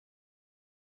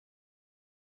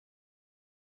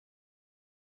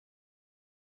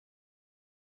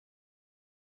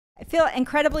I feel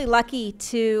incredibly lucky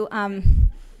to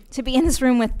be in this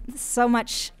room with so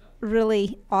much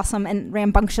really awesome and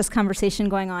rambunctious conversation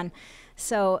going on.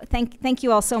 So thank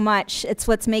you all so much. It's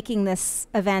what's making this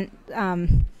event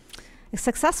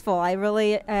successful. I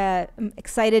really am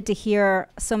excited to hear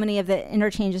so many of the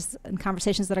interchanges and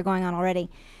conversations that are going on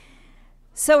already.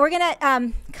 So we're going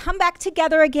to come back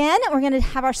together again. We're going to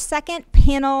have our second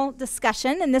panel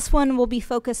discussion, and this one will be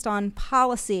focused on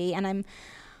policy. And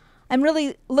I'm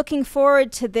really looking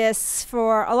forward to this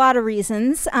for a lot of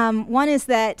reasons. One is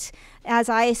that as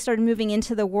I started moving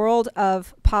into the world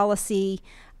of policy,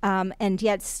 and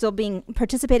yet still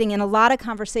participating in a lot of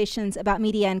conversations about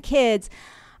media and kids,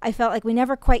 I felt like we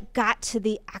never quite got to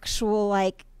the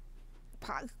actual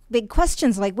big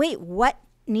questions like, wait, what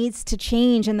needs to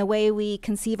change in the way we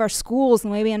conceive our schools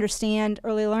and the way we understand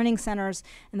early learning centers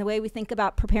and the way we think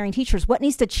about preparing teachers? What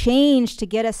needs to change to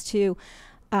get us to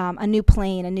a new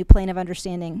plane of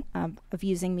understanding of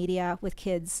using media with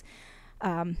kids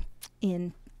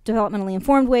in developmentally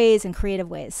informed ways and creative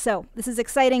ways. So this is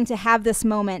exciting to have this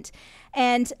moment.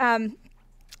 And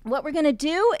what we're going to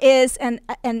do is, and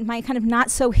my kind of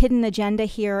not so hidden agenda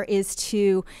here is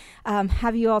to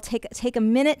have you all take a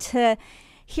minute to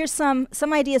hear some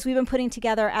ideas we've been putting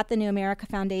together at the New America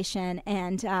Foundation.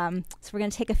 And so we're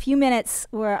going to take a few minutes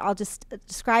where I'll just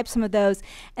describe some of those,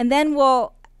 and then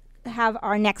we'll have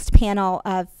our next panel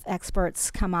of experts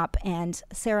come up, and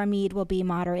Sarah Mead will be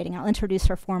moderating. I'll introduce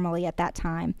her formally at that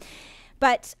time.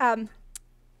 But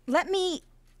let me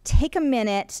take a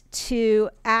minute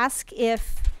to ask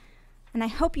if, and I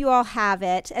hope you all have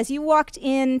it, as you walked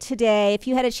in today, if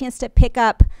you had a chance to pick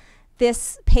up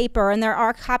this paper, and there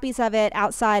are copies of it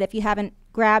outside if you haven't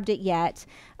grabbed it yet,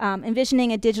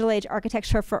 Envisioning a Digital Age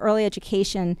Architecture for Early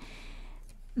Education.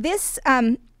 This,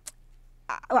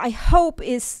 I hope,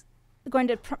 is going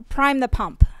to prime the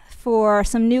pump for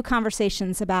some new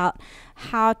conversations about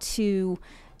how to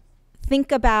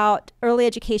think about early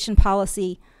education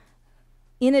policy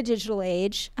in a digital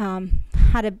age,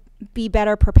 how to be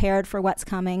better prepared for what's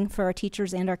coming for our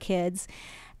teachers and our kids.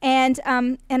 And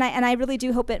I really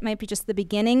do hope it might be just the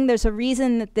beginning. There's a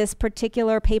reason that this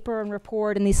particular paper and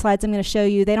report and these slides I'm going to show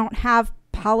you, they don't have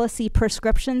policy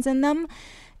prescriptions in them.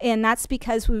 And that's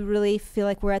because we really feel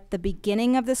like we're at the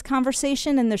beginning of this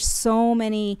conversation, and there's so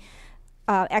many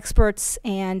experts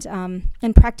and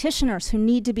practitioners who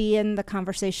need to be in the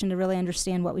conversation to really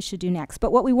understand what we should do next.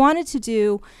 But what we wanted to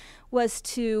do was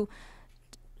to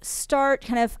start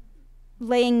kind of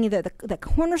laying the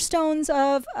cornerstones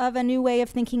of a new way of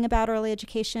thinking about early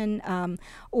education,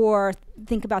 or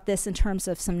think about this in terms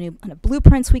of some new kind of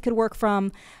blueprints we could work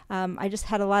from. I just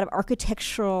had a lot of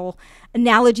architectural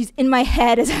analogies in my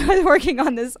head as I was working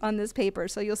on this paper,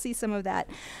 so you'll see some of that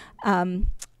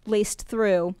laced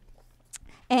through.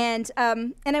 And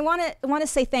I want to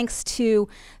say thanks to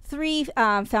three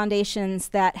foundations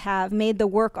that have made the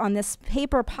work on this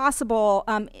paper possible.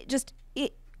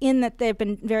 In that they've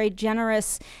been very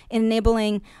generous in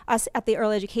enabling us at the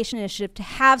Early Education Initiative to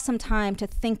have some time to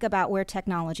think about where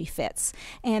technology fits.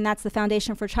 And that's the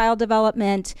Foundation for Child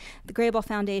Development, the Grable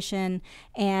Foundation,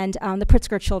 and the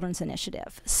Pritzker Children's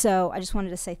Initiative. So I just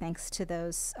wanted to say thanks to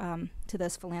those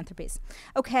philanthropies.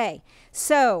 Okay,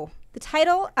 so the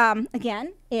title,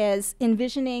 again, is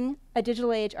Envisioning a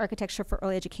Digital Age Architecture for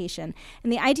Early Education.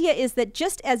 And the idea is that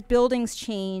just as buildings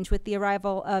change with the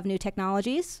arrival of new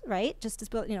technologies, right? Just as,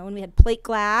 when we had plate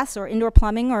glass or indoor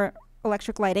plumbing or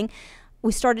electric lighting,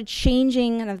 we started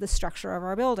changing kind of the structure of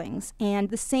our buildings. And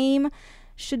the same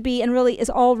should be, and really is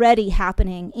already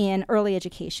happening in early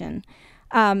education.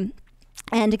 And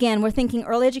again, we're thinking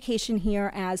early education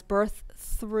here as birth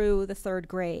through the third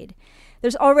grade.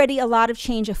 There's already a lot of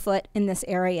change afoot in this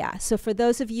area. So for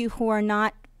those of you who are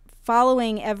not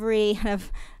following every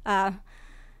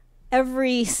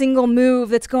single move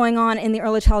that's going on in the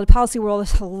early childhood policy world,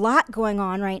 there's a lot going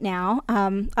on right now.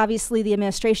 Obviously, the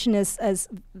administration is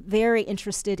very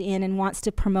interested in and wants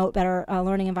to promote better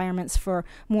learning environments for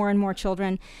more and more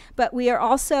children. But we are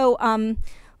also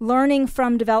learning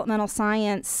from developmental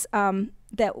science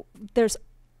that there's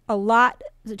a lot,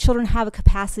 the children have a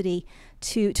capacity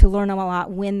to learn a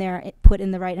lot when they're put in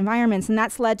the right environments. And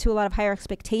that's led to a lot of higher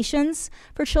expectations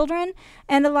for children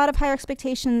and a lot of higher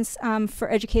expectations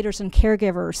for educators and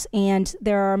caregivers. And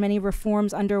there are many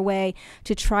reforms underway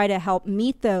to try to help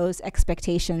meet those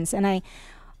expectations. And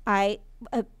I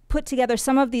put together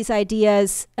some of these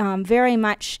ideas very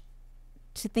much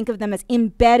to think of them as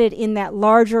embedded in that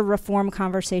larger reform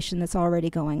conversation that's already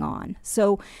going on.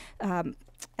 So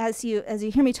as you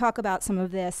hear me talk about some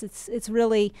of this, it's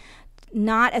really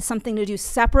not as something to do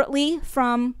separately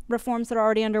from reforms that are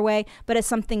already underway, but as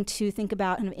something to think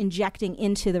about and injecting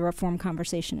into the reform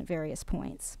conversation at various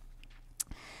points.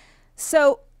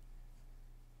 So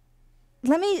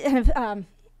let me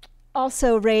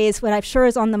also raise what I'm sure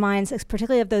is on the minds,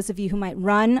 particularly of those of you who might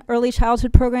run early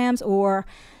childhood programs, or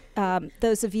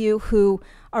those of you who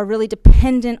are really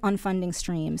dependent on funding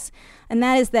streams. And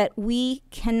that is that we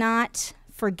cannot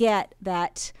forget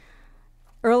that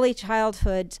early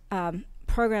childhood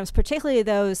programs, particularly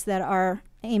those that are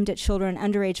aimed at children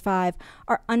under age 5,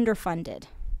 are underfunded.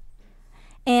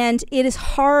 And it is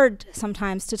hard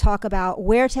sometimes to talk about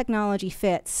where technology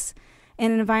fits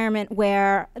in an environment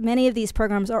where many of these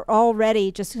programs are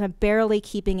already just kind of barely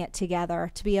keeping it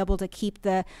together to be able to keep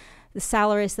the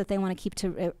salaries that they want to keep,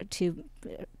 to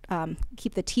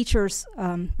keep the teachers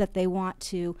that they want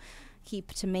to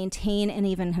keep, to maintain and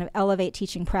even kind of elevate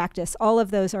teaching practice. All of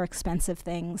those are expensive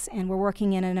things, and we're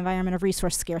working in an environment of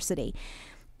resource scarcity.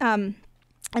 And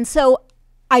so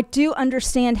I do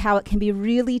understand how it can be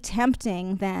really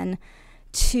tempting then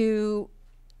to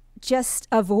just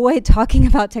avoid talking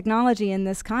about technology in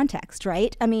this context,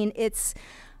 right? I mean, it's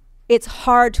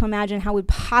hard to imagine how we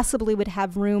possibly would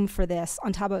have room for this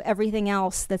on top of everything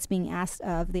else that's being asked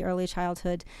of the early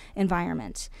childhood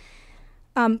environment.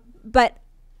 But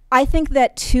I think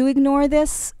that to ignore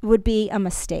this would be a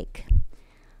mistake.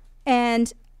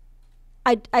 And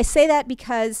I say that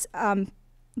because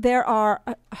there are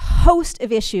a host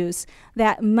of issues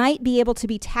that might be able to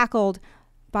be tackled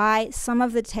by some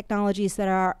of the technologies that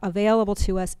are available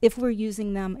to us if we're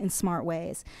using them in smart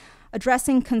ways.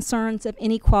 Addressing concerns of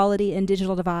inequality and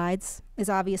digital divides is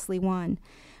obviously one.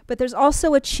 But there's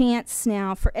also a chance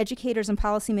now for educators and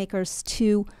policymakers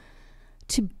to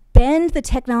bend the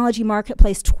technology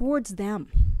marketplace towards them,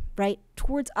 right?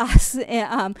 Towards us,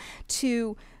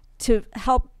 to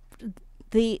help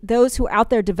those who are out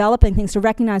there developing things to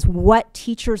recognize what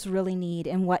teachers really need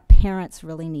and what parents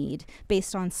really need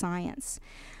based on science.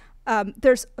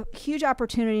 There's a huge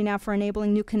opportunity now for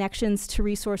enabling new connections to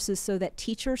resources so that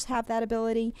teachers have that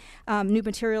ability, new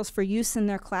materials for use in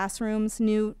their classrooms,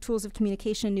 new tools of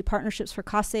communication, new partnerships for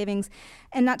cost savings,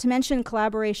 and not to mention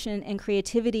collaboration and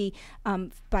creativity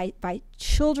by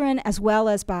children as well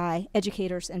as by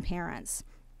educators and parents.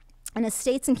 And as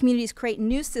states and communities create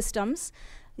new systems,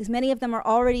 because many of them are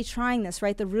already trying this,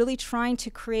 right? They're really trying to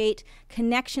create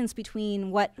connections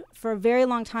between what for a very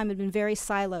long time had been very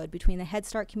siloed, between the Head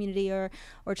Start community or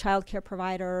child care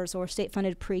providers or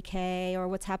state-funded pre-K or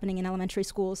what's happening in elementary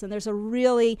schools. And there's a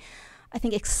really, I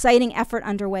think, exciting effort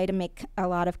underway to make a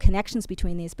lot of connections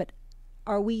between these. But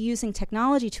are we using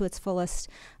technology to its fullest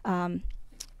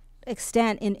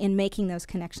extent in making those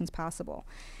connections possible?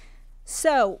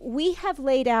 So we have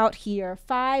laid out here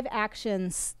 5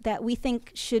 actions that we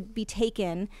think should be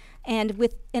taken,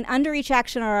 and under each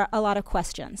action are a lot of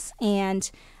questions. And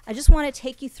I just want to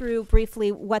take you through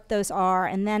briefly what those are,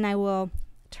 and then I will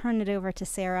turn it over to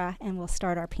Sarah and we'll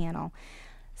start our panel.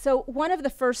 So one of the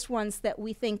first ones that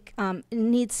we think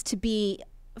needs to be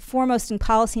foremost in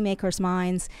policymakers'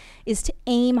 minds is to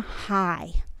aim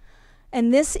high.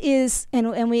 And this is,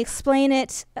 and we explain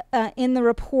it in the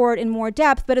report in more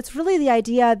depth, but it's really the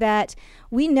idea that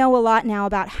we know a lot now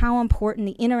about how important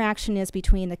the interaction is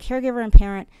between the caregiver and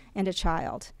parent and a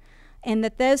child. And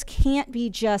that those can't be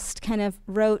just kind of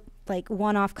rote, like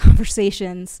one-off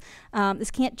conversations.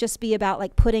 This can't just be about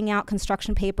like putting out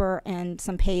construction paper and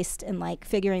some paste and like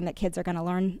figuring that kids are going to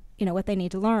learn, what they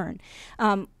need to learn.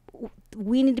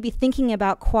 We need to be thinking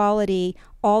about quality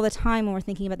all the time when we're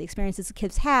thinking about the experiences the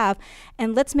kids have,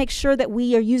 and let's make sure that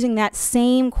we are using that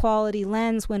same quality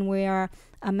lens when we are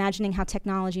imagining how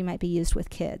technology might be used with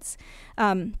kids.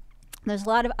 There's a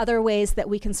lot of other ways that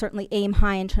we can certainly aim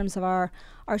high in terms of our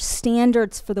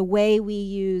standards for the way we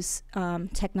use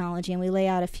technology, and we lay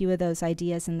out a few of those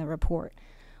ideas in the report.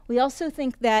 We also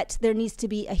think that there needs to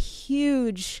be a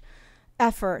huge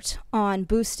effort on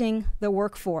boosting the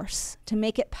workforce to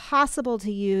make it possible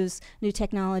to use new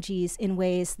technologies in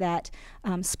ways that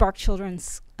spark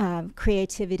children's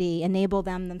creativity, enable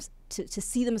them to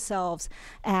see themselves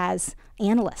as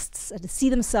analysts, to see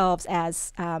themselves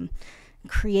as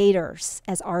creators,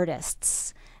 as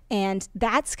artists. And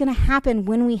that's going to happen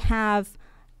when we have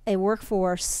a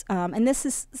workforce, and this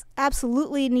is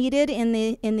absolutely needed in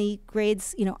the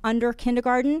grades under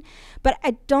kindergarten, but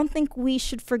I don't think we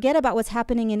should forget about what's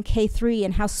happening in K-3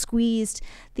 and how squeezed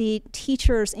the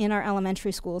teachers in our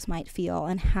elementary schools might feel,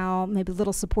 and how maybe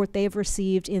little support they've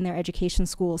received in their education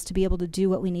schools to be able to do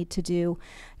what we need to do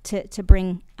to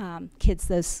bring kids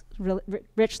those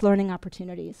rich learning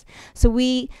opportunities. So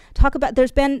we talk about,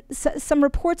 there's been some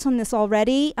reports on this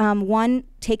already. One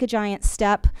Take a Giant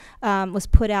Step was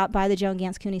put out by the Joan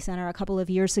Gans Cooney Center a couple of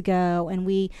years ago, and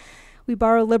we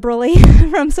borrow liberally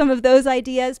from some of those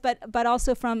ideas, but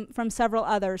also from several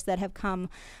others that have come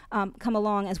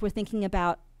along as we're thinking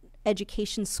about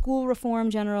education, school reform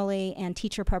generally, and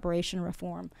teacher preparation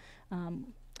reform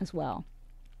as well.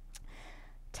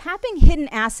 Tapping hidden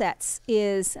assets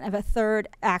is a third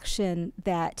action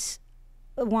that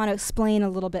I want to explain a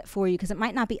little bit for you because it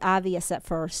might not be obvious at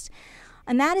first.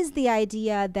 And that is the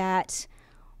idea that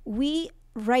we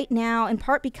right now, in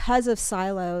part because of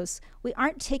silos, we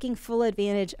aren't taking full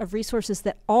advantage of resources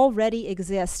that already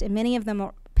exist, and many of them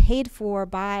are paid for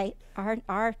by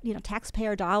our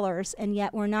taxpayer dollars, and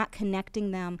yet we're not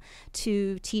connecting them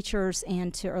to teachers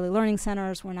and to early learning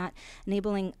centers. We're not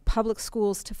enabling public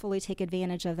schools to fully take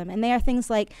advantage of them. And they are things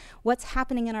like what's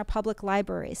happening in our public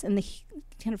libraries and the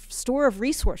kind of store of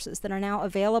resources that are now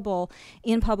available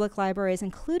in public libraries,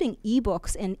 including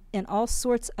ebooks and all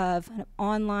sorts of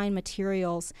online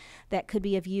materials that could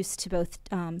be of use to both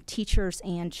teachers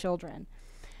and children.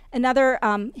 Another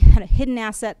kind of hidden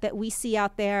asset that we see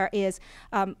out there is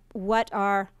what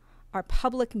our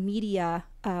public media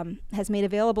has made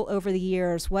available over the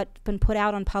years, what's been put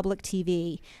out on public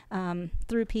TV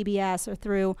through PBS or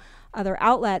through other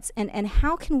outlets, and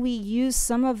how can we use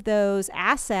some of those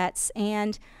assets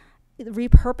and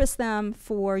repurpose them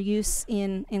for use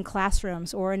in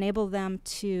classrooms or enable them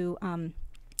to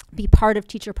be part of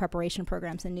teacher preparation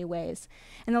programs in new ways.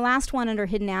 And the last one under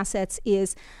hidden assets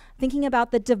is thinking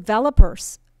about the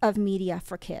developers of media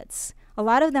for kids. A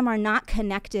lot of them are not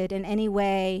connected in any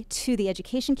way to the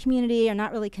education community, are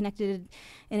not really connected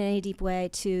in any deep way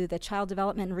to the child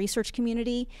development and research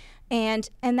community. And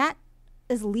that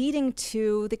is leading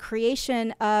to the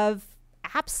creation of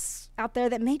apps out there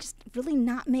that may just really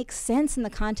not make sense in the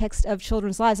context of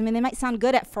children's lives. I mean, they might sound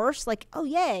good at first, like, oh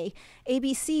yay,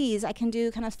 ABCs, I can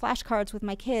do kind of flashcards with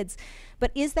my kids.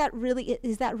 But is that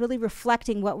really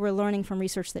reflecting what we're learning from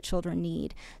research that children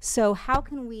need? So how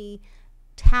can we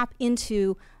tap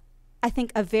into, I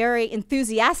think, a very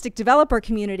enthusiastic developer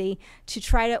community to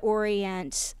try to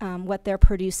orient what they're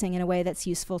producing in a way that's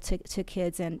useful to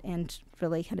kids and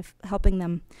really kind of helping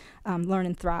them learn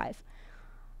and thrive.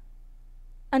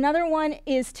 Another one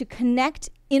is to connect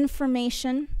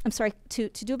information, to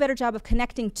do a better job of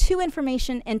connecting to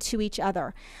information and to each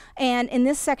other. And in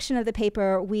this section of the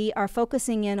paper, we are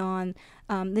focusing in on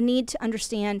the need to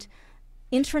understand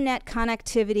internet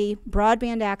connectivity,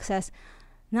 broadband access,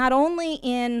 not only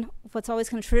in what's always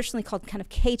kind of traditionally called kind of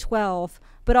K-12,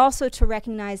 but also to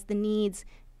recognize the needs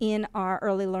in our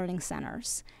early learning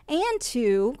centers. And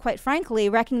to, quite frankly,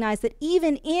 recognize that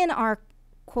even in our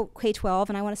quote K-12,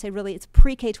 and I want to say really it's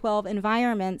pre-K-12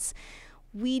 environments,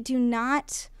 we do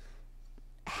not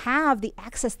have the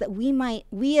access that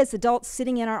we as adults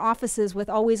sitting in our offices with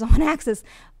always on access,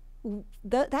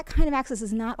 that kind of access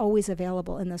is not always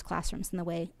available in those classrooms in the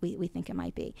way we think it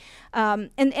might be.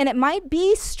 And it might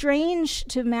be strange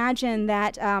to imagine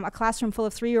that a classroom full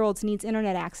of 3-year-olds needs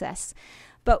internet access.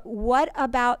 But what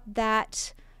about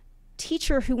that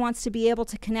teacher who wants to be able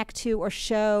to connect to or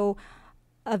show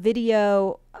a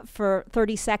video for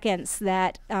 30 seconds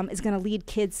that is going to lead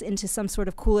kids into some sort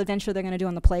of cool adventure they're going to do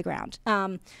on the playground?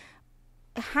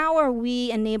 How are we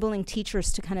enabling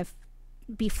teachers to kind of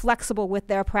be flexible with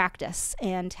their practice,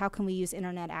 and how can we use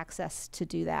internet access to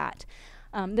do that?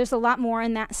 There's a lot more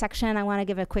in that section. I want to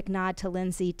give a quick nod to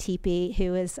Lindsay Teepee,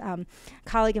 who is a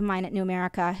colleague of mine at New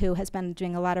America, who has been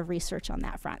doing a lot of research on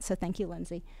that front. So thank you,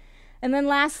 Lindsay. And then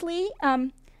lastly,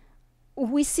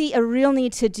 we see a real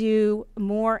need to do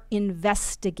more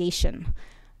investigation.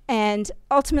 And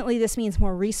ultimately, this means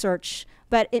more research,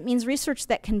 but it means research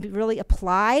that can be really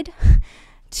applied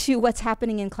to what's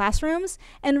happening in classrooms,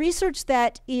 and research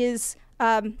that is,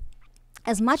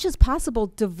 as much as possible,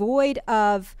 devoid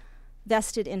of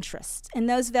vested interests. And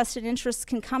those vested interests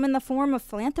can come in the form of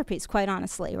philanthropies, quite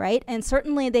honestly, right? And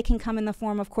certainly they can come in the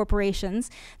form of corporations.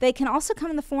 They can also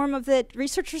come in the form of the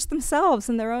researchers themselves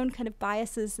and their own kind of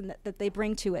biases and that they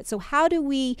bring to it. So how do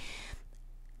we,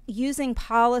 using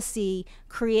policy,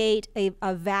 create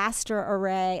a vaster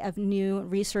array of new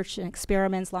research and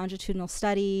experiments, longitudinal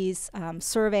studies,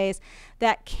 surveys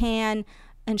that can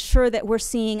ensure that we're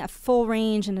seeing a full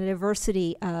range and a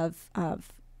diversity of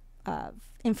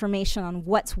information on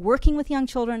what's working with young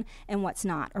children and what's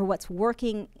not, or what's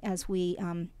working as we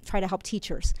try to help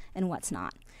teachers and what's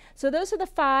not. So those are the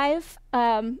 5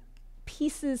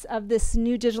 pieces of this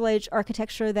new digital age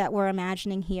architecture that we're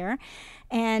imagining here.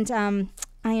 And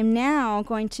I am now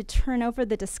going to turn over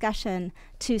the discussion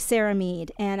to Sarah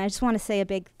Mead. And I just want to say a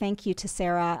big thank you to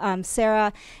Sarah.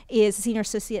 Sarah is a senior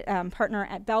associate partner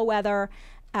at Bellwether,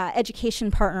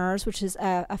 Education Partners, which is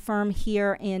a firm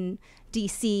here in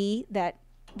DC that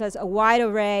does a wide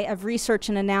array of research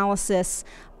and analysis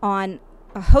on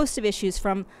a host of issues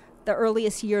from the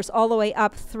earliest years all the way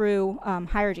up through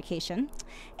higher education.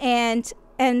 And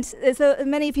so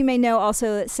many of you may know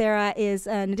also that Sarah is,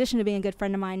 in addition to being a good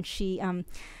friend of mine,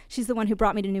 she's the one who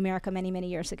brought me to New America many, many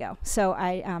years ago. So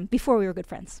before we were good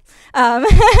friends.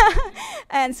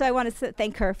 And so I wanted to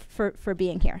thank her for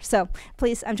being here. So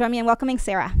please join me in welcoming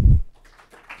Sarah.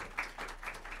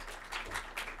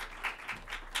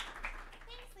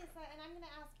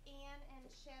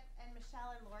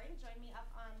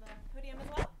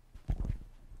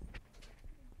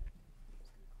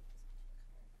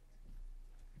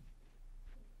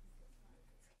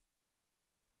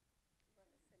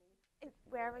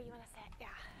 Wherever you want to sit, yeah.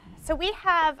 So we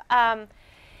have,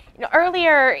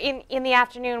 earlier in the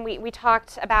afternoon, we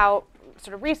talked about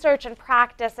sort of research and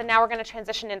practice, and now we're going to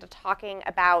transition into talking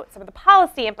about some of the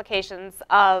policy implications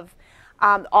of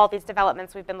all these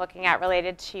developments we've been looking at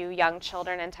related to young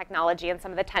children and technology and some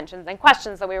of the tensions and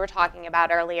questions that we were talking about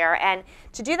earlier. And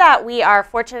to do that, we are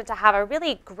fortunate to have a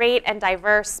really great and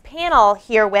diverse panel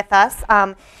here with us.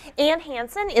 Ann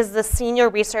Hansen is the Senior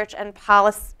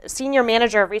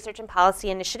Manager of Research and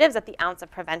Policy Initiatives at the Ounce of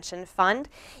Prevention Fund.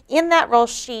 In that role,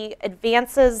 she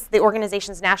advances the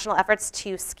organization's national efforts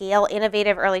to scale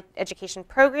innovative early education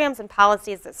programs and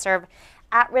policies that serve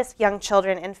at-risk young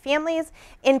children and families.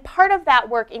 And part of that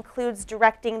work includes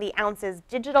directing the Ounce's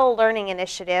Digital Learning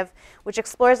Initiative, which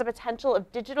explores the potential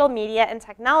of digital media and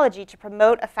technology to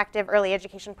promote effective early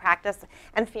education practice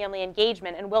and family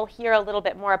engagement. And we'll hear a little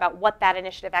bit more about what that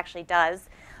initiative actually does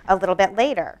a little bit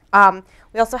later.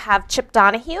 We also have Chip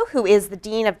Donahue, who is the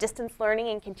Dean of Distance Learning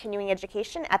and Continuing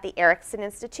Education at the Erickson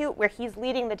Institute, where he's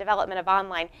leading the development of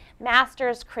online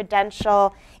master's,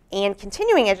 credential, and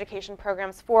continuing education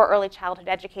programs for early childhood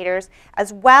educators,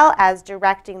 as well as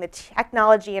directing the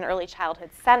Technology and Early Childhood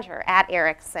Center at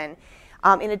Erickson.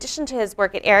 In addition to his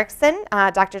work at Erickson,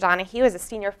 Dr. Donahue is a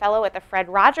senior fellow at the Fred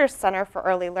Rogers Center for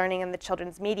Early Learning in the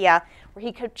Children's Media, where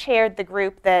he co-chaired the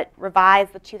group that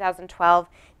revised the 2012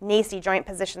 NACI Joint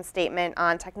Position Statement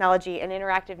on Technology and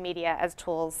Interactive Media as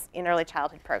Tools in Early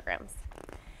Childhood Programs.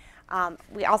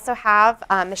 We also have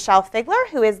Michelle Figler,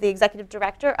 who is the Executive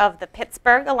Director of the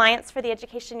Pittsburgh Alliance for the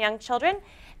Education of Young Children,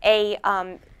 a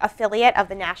affiliate of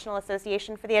the National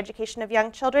Association for the Education of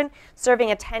Young Children,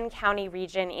 serving a 10-county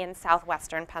region in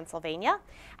southwestern Pennsylvania.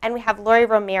 And we have Lori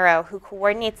Romero, who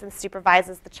coordinates and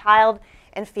supervises the Child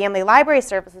and Family Library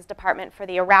Services Department for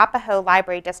the Arapahoe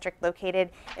Library District located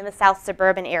in the south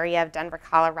suburban area of Denver,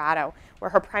 Colorado,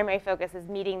 where her primary focus is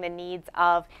meeting the needs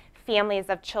of families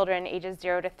of children ages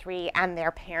 0 to 3 and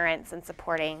their parents and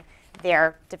supporting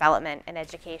their development and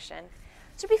education.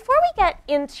 So before we get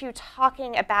into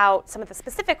talking about some of the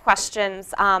specific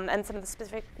questions and some of the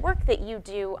specific work that you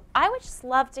do, I would just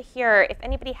love to hear if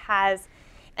anybody has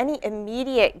any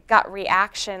immediate gut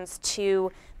reactions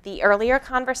to the earlier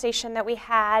conversation that we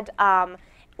had,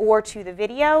 or to the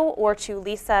video, or to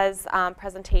Lisa's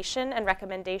presentation and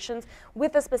recommendations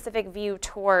with a specific view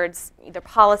towards either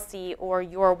policy or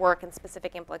your work and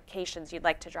specific implications you'd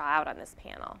like to draw out on this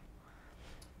panel.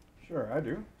 Sure, I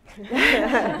do.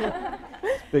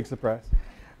 Big surprise.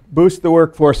 Boost the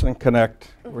workforce and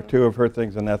connect were two of her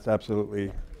things, and that's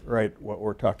absolutely right what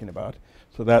we're talking about.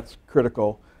 So that's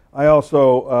critical. I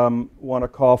also want to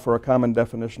call for a common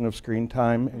definition of screen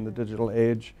time in the digital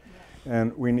age.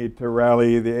 And we need to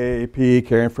rally the AAP,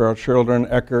 Caring for Our Children,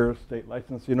 ECHR, state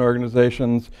licensing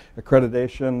organizations,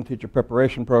 accreditation, teacher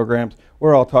preparation programs.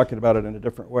 We're all talking about it in a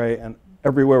different way, and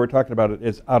everywhere we're talking about it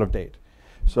is out of date.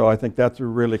 So I think that's a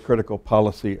really critical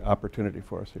policy opportunity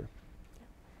for us here.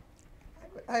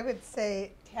 I would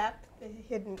say tap the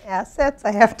hidden assets.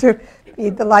 I have to be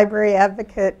the library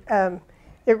advocate.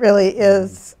 It really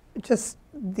is just,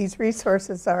 these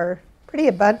resources are pretty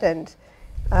abundant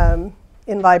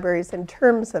in libraries in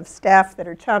terms of staff that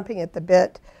are chomping at the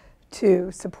bit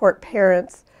to support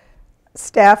parents,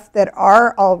 staff that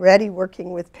are already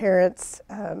working with parents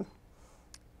and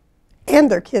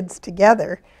their kids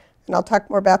together. And I'll talk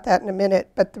more about that in a minute,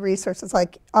 but the resources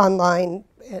like online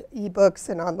ebooks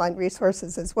and online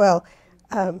resources as well,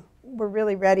 we're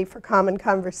really ready for common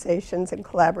conversations and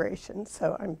collaboration,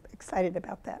 so I'm excited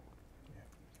about that.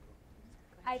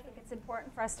 I think it's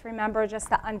important for us to remember just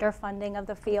the underfunding of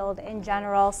the field in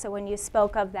general. So when you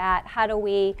spoke of that, how do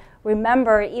we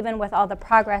remember, even with all the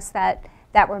progress that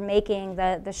we're making,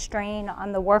 the strain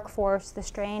on the workforce, the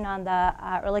strain on the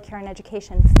early care and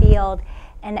education field,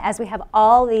 and as we have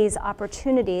all these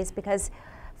opportunities, because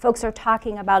folks are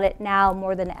talking about it now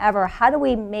more than ever. How do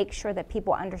we make sure that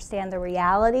people understand the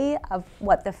reality of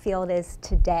what the field is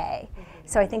today?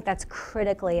 So I think that's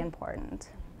critically important.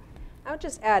 I would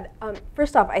just add,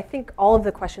 first off, I think all of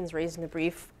the questions raised in the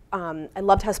brief, I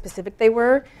loved how specific they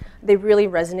were. They really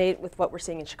resonate with what we're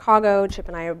seeing in Chicago. Chip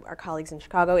and I are colleagues in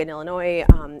Chicago, in Illinois,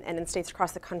 and in states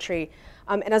across the country.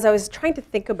 And as I was trying to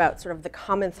think about sort of the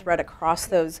common thread across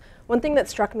those, one thing that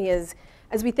struck me is,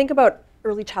 as we think about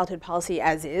early childhood policy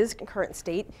as is, in current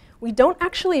state, we don't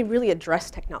actually really address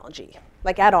technology,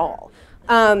 like at all.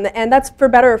 And that's for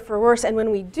better or for worse, and when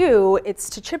we do, it's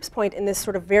to Chip's point in this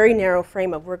sort of very narrow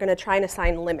frame of we're going to try and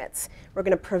assign limits, we're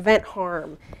going to prevent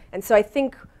harm. And so I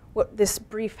think what this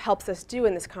brief helps us do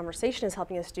and this conversation is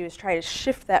helping us do is try to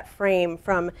shift that frame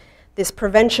from this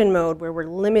prevention mode where we're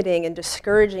limiting and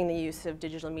discouraging the use of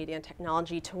digital media and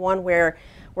technology to one where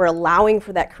we're allowing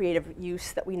for that creative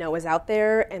use that we know is out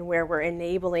there and where we're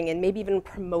enabling and maybe even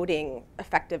promoting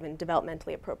effective and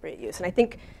developmentally appropriate use. And I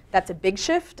think that's a big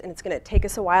shift, and it's going to take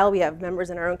us a while. We have members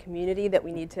in our own community that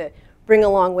we need to bring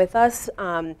along with us,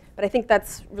 but I think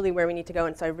that's really where we need to go,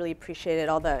 and so I really appreciated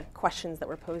all the questions that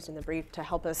were posed in the brief to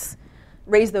help us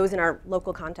raise those in our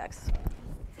local context.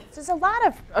 So there's a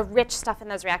lot of rich stuff in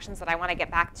those reactions that I want to get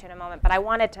back to in a moment, but I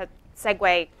wanted to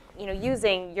segue,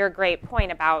 using your great point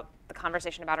about the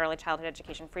conversation about early childhood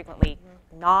education frequently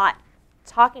not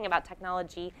talking about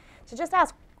technology, to just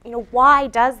ask, why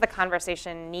does the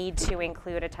conversation need to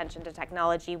include attention to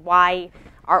technology? Why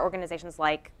are organizations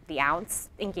like the Ounce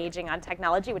engaging on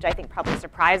technology, which I think probably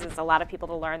surprises a lot of people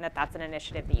to learn that that's an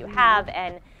initiative that you have,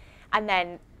 and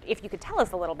then if you could tell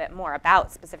us a little bit more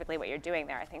about specifically what you're doing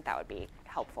there, I think that would be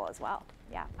helpful as well.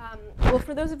 Yeah. Well,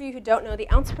 for those of you who don't know, the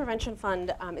Ounce Prevention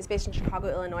Fund is based in Chicago,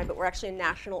 Illinois, but we're actually a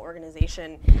national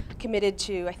organization committed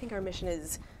to, I think our mission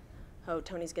is, oh,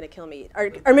 Tony's going to kill me.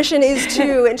 Our mission is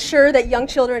to ensure that young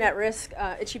children at risk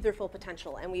achieve their full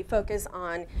potential. And we focus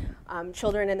on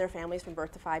children and their families from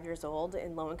birth to 5 years old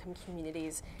in low-income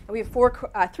communities. And we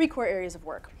have three core areas of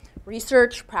work: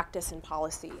 research, practice, and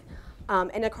policy.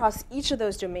 And across each of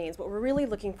those domains, what we're really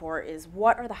looking for is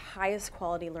what are the highest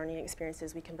quality learning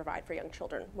experiences we can provide for young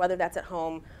children, whether that's at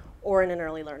home or in an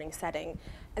early learning setting.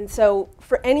 And so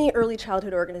for any early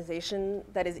childhood organization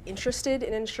that is interested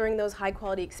in ensuring those high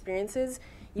quality experiences,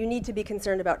 you need to be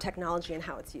concerned about technology and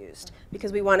how it's used,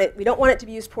 because we don't want it to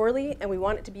be used poorly, and we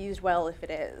want it to be used well if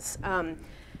it is. And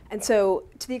so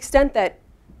to the extent that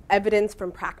evidence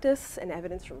from practice and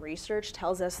evidence from research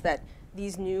tells us that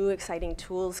these new exciting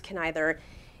tools can either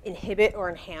inhibit or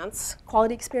enhance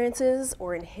quality experiences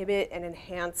or inhibit and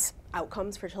enhance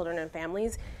outcomes for children and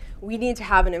families, we need to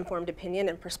have an informed opinion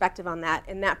and perspective on that,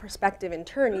 and that perspective in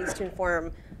turn needs to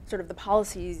inform sort of the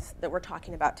policies that we're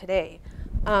talking about today.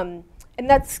 And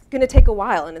that's going to take a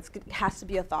while, and it has to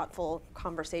be a thoughtful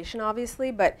conversation,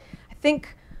 obviously, but I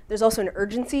think there's also an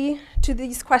urgency to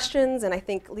these questions, and I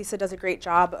think Lisa does a great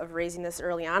job of raising this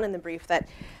early on in the brief, that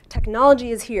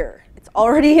technology is here. It's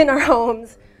already in our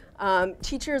homes.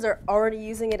 Teachers are already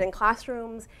using it in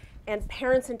classrooms, and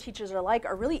parents and teachers alike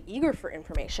are really eager for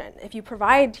information. If you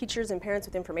provide teachers and parents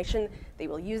with information, they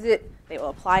will use it, they will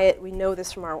apply it. We know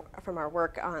this from our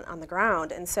work on the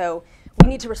ground, and so we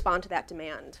need to respond to that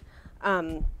demand.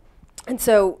 And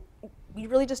so we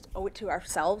really just owe it to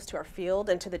ourselves, to our field,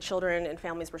 and to the children and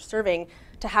families we're serving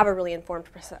to have a really informed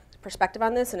perspective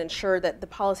on this and ensure that the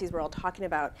policies we're all talking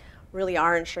about really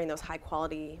are ensuring those high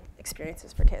quality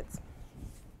experiences for kids.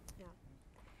 Yeah.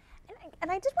 And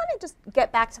I did want to just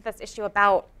get back to this issue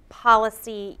about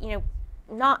policy.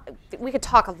 We could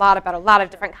talk a lot about a lot of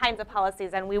different kinds of policies,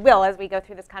 and we will as we go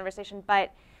through this conversation,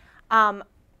 but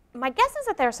my guess is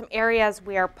that there are some areas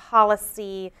where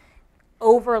policy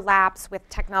overlaps with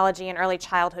technology in early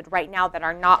childhood right now that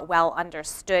are not well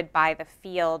understood by the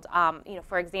field.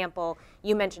 For example,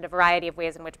 you mentioned a variety of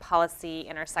ways in which policy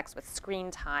intersects with screen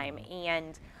time,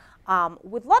 and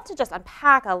would love to just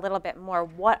unpack a little bit more.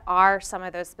 What are some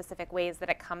of those specific ways that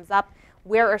it comes up?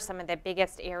 Where are some of the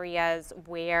biggest areas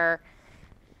where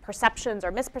perceptions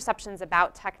or misperceptions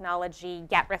about technology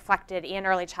get reflected in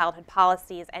early childhood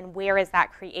policies, and where is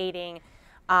that creating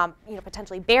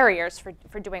potentially barriers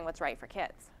for doing what's right for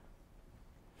kids?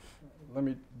 Let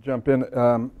me jump in.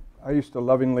 I used to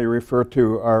lovingly refer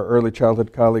to our early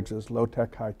childhood colleagues as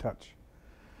low-tech, high-touch,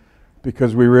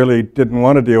 because we really didn't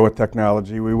want to deal with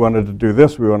technology. We wanted to do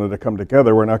this. We wanted to come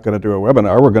together. We're not going to do a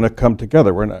webinar. We're going to come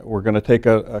together. We're going to take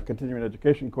a continuing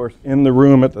education course in the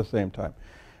room at the same time.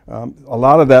 A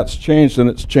lot of that's changed, and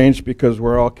it's changed because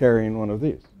we're all carrying one of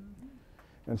these.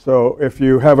 And so if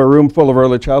you have a room full of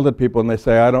early childhood people and they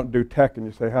say, I don't do tech, and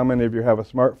you say, how many of you have a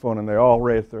smartphone, and they all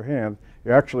raise their hand,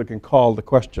 You actually can call the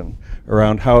question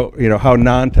around how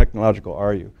non-technological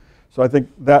are you. So I think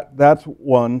that's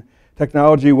one.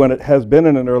 Technology, when it has been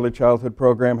in an early childhood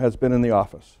program, has been in the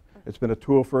office. It's been a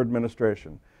tool for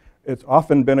administration. It's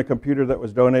often been a computer that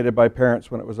was donated by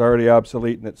parents when it was already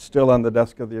obsolete, and it's still on the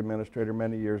desk of the administrator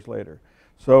many years later.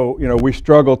 So, we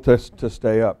struggle to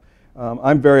stay up.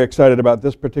 I'm very excited about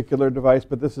this particular device,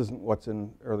 but this isn't what's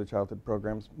in early childhood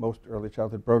programs, most early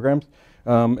childhood programs.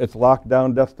 It's a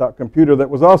locked-down desktop computer that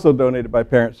was also donated by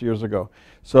parents years ago.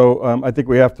 So I think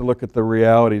we have to look at the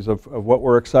realities of what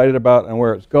we're excited about and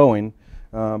where it's going,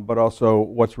 but also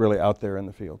what's really out there in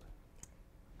the field.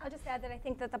 I'll just add that I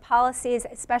think that the policies,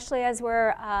 especially as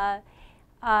we're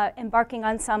embarking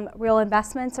on some real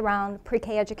investments around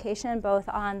pre-K education, both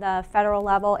on the federal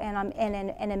level and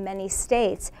in many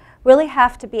states, really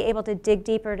have to be able to dig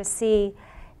deeper to see,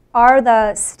 are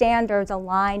the standards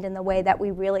aligned in the way that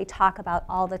we really talk about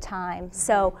all the time?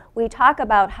 So we talk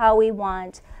about how we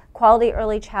want quality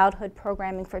early childhood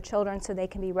programming for children so they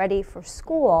can be ready for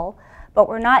school, but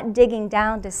we're not digging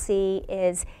down to see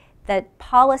is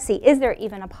there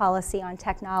even a policy on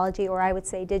technology, or I would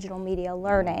say digital media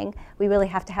learning? We really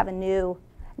have to have a new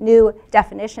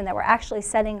definition that we're actually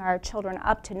setting our children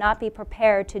up to not be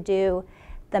prepared to do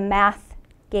the math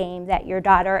game that your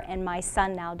daughter and my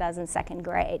son now does in 2nd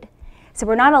grade. So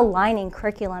we're not aligning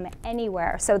curriculum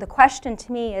anywhere. So the question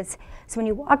to me is, so when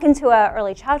you walk into an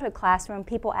early childhood classroom,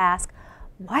 people ask,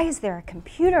 why is there a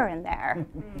computer in there?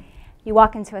 You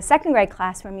walk into a 2nd grade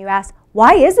classroom, you ask,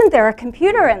 why isn't there a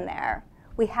computer in there?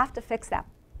 We have to fix that,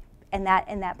 and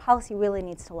that policy really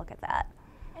needs to look at that.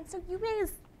 And so you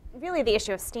raise really the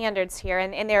issue of standards here,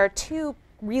 and there are two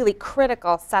really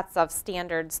critical sets of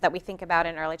standards that we think about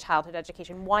in early childhood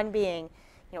education. One being,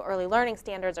 early learning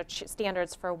standards, or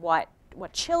standards for what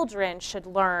children should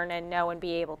learn and know and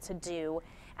be able to do,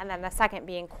 and then the second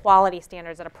being quality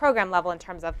standards at a program level in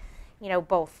terms of,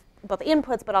 both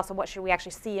inputs, but also what should we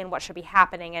actually see and what should be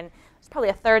happening. And there's probably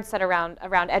a third set around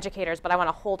educators, but I want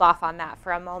to hold off on that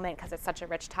for a moment because it's such a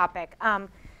rich topic.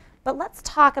 But let's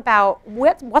talk about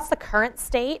what's the current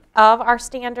state of our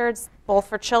standards, both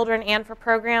for children and for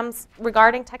programs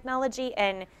regarding technology,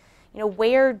 and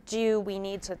where do we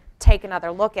need to take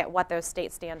another look at what those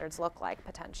state standards look like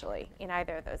potentially in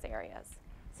either of those areas?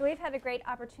 So we've had a great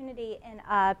opportunity in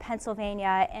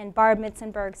Pennsylvania, and Barb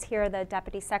Mitzenberg's here, the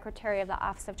Deputy Secretary of the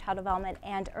Office of Child Development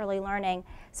and Early Learning.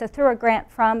 So through a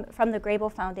grant from the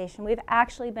Grable Foundation, we've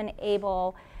actually been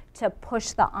able to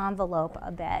push the envelope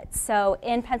a bit. So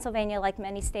in Pennsylvania, like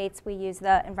many states, we use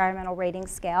the environmental rating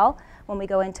scale when we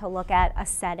go in to look at a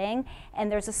setting,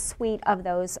 and there's a suite of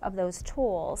those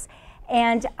tools.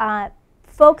 And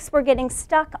folks were getting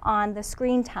stuck on the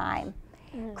screen time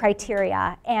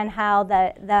criteria and how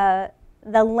the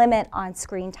limit on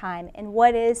screen time, and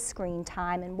what is screen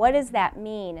time, and what does that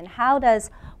mean, and how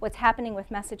does what's happening with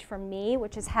Message from Me,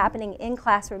 which is happening in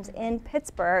classrooms in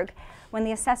Pittsburgh, when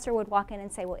the assessor would walk in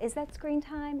and say, well, is that screen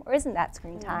time or isn't that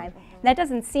screen time? And that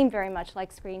doesn't seem very much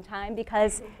like screen time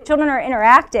because children are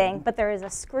interacting, but there is a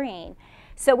screen.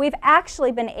 So we've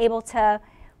actually been able to,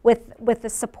 with the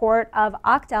support of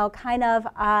OCDEL, kind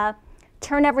of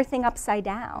turn everything upside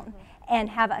down and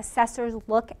have assessors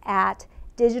look at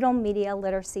digital media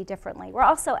literacy differently. We're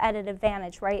also at an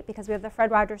advantage, right? Because we have the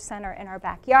Fred Rogers Center in our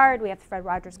backyard, we have the Fred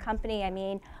Rogers Company. I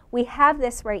mean, we have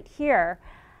this right here.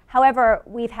 However,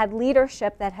 we've had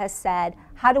leadership that has said,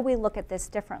 how do we look at this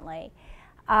differently?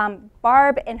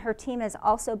 Barb and her team has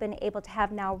also been able to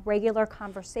have now regular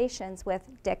conversations with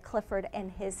Dick Clifford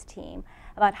and his team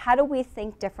about how do we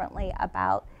think differently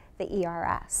about the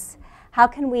ERS? How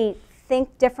can we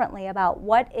think differently about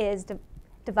what is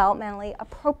developmentally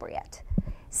appropriate?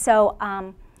 So,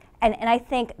 and I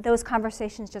think those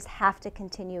conversations just have to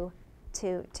continue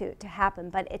to happen,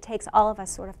 but it takes all of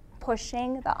us sort of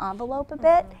pushing the envelope a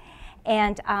bit.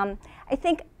 And I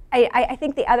think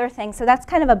the other thing, so that's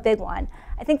kind of a big one.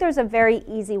 I think there's a very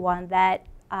easy one that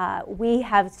we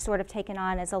have sort of taken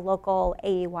on as a local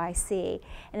AEYC,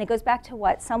 and it goes back to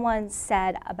what someone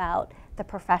said about the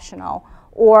professional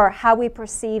or how we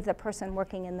perceive the person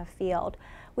working in the field.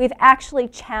 We've actually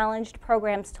challenged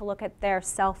programs to look at their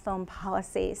cell phone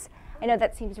policies. I know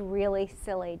that seems really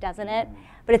silly, doesn't it?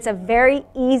 But it's a very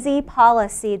easy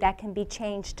policy that can be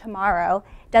changed tomorrow.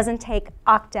 It doesn't take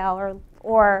OCDEL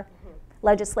or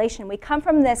legislation. We come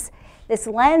from this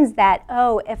lens that,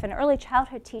 oh, if an early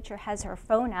childhood teacher has her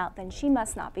phone out, then she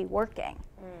must not be working.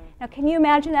 Now, can you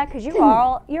imagine that? Because you're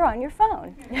on your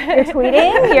phone. You're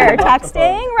tweeting, you're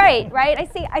texting, right?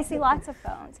 I see lots of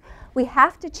phones. We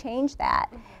have to change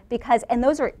that because, and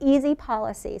those are easy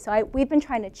policies. So we've been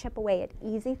trying to chip away at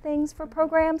easy things for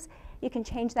programs. You can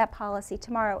change that policy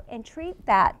tomorrow and treat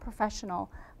that professional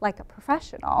like a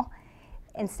professional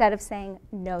instead of saying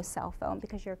no cell phone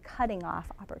because you're cutting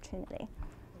off opportunity.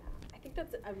 I think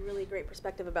that's a really great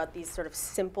perspective about these sort of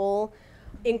simple,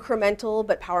 incremental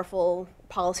but powerful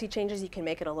policy changes you can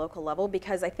make at a local level,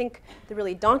 because I think the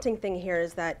really daunting thing here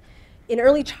is that in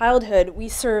early childhood we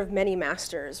serve many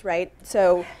masters, right?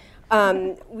 So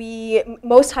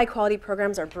most high quality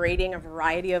programs are braiding a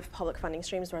variety of public funding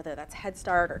streams, whether that's Head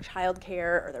Start or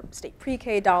childcare or their state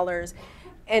pre-K dollars.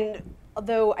 And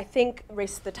although I think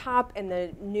Race to the Top and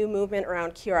the new movement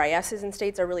around QRISs in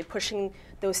states are really pushing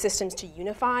those systems to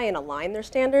unify and align their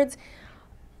standards,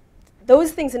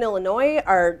 those things in Illinois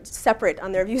are separate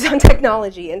on their views on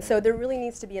technology. And so there really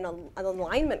needs to be an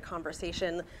alignment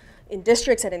conversation in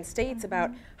districts and in states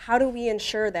about how do we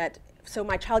ensure that, so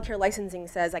my childcare licensing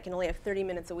says I can only have 30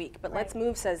 minutes a week, but Let's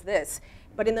Move says this.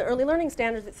 But in the early learning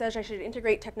standards, it says I should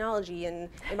integrate technology in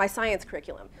my science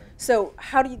curriculum. So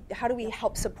how do we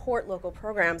help support local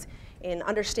programs in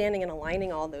understanding and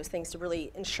aligning all those things to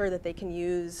really ensure that they can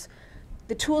use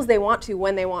the tools they want to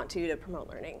when they want to promote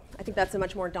learning? I think that's a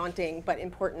much more daunting but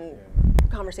important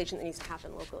conversation that needs to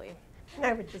happen locally. And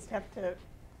I would just have to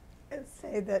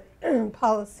say that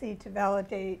policy to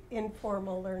validate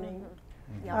informal learning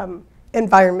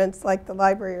environments like the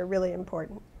library are really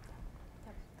important.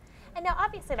 And now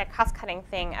obviously the cost-cutting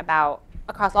thing about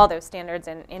across all those standards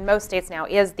in most states now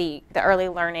is the early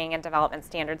learning and development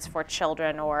standards for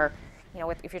children, or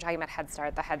if you're talking about Head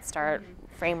Start, the Head Start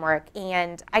framework.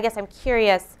 And I guess I'm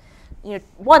curious,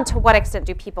 one, to what extent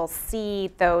do people see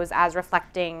those as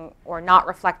reflecting or not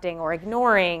reflecting or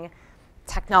ignoring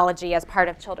technology as part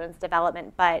of children's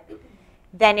development? But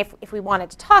then if we wanted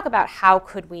to talk about how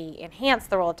could we enhance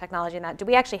the role of technology in that, do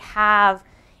we actually have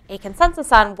a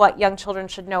consensus on what young children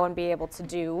should know and be able to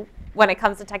do when it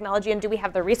comes to technology, and do we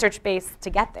have the research base to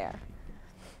get there?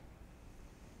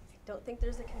 I don't think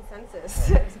there's a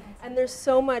consensus. And there's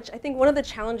so much. I think one of the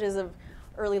challenges of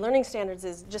early learning standards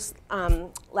is just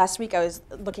last week I was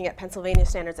looking at Pennsylvania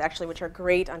standards actually, which are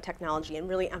great on technology and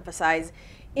really emphasize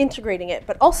integrating it,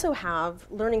 but also have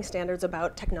learning standards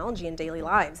about technology in daily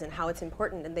lives and how it's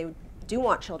important. And they do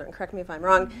want children, correct me if I'm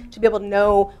wrong, to be able to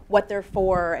know what they're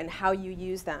for and how you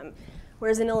use them.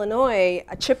 Whereas in Illinois,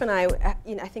 Chip and I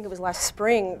think it was last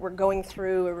spring, we're going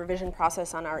through a revision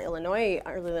process on our Illinois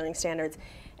early learning standards.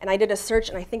 And I did a search,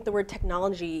 and I think the word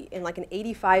technology in like an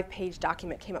 85-page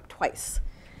document came up twice.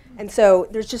 And so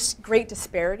there's just great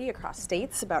disparity across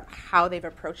states about how they've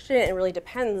approached it. It really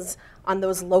depends on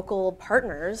those local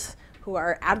partners who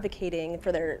are advocating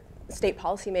for their state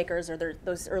policymakers or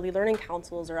those early learning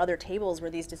councils or other tables where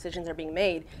these decisions are being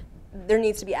made. There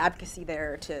needs to be advocacy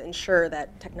there to ensure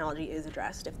that technology is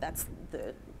addressed if that's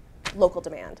the local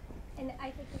demand. And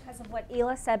I think because of what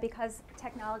Ela said, because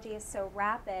technology is so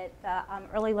rapid, the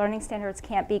early learning standards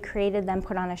can't be created then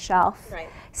put on a shelf. Right.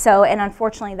 So, and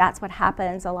unfortunately that's what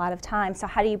happens a lot of times. So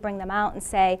how do you bring them out and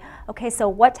say, okay, so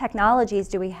what technologies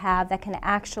do we have that can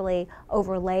actually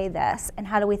overlay this? And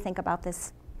how do we think about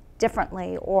this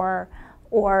differently or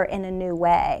in a new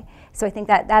way? So I think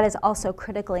that is also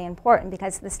critically important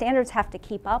because the standards have to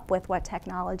keep up with what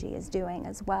technology is doing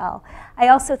as well. I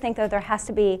also think that there has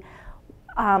to be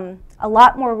a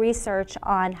lot more research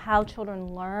on how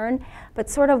children learn, but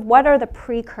sort of what are the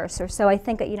precursors. So I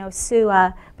think that, Sue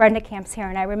Brenda Camp's here,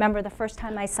 and I remember the first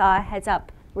time I saw Heads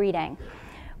Up reading,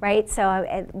 right?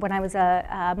 So when I was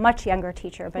a much younger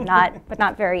teacher, but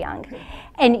not very young.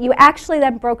 And you actually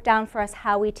then broke down for us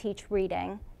how we teach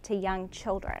reading to young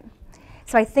children.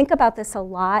 So I think about this a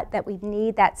lot, that we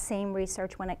need that same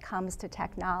research when it comes to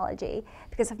technology.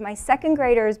 Because if my second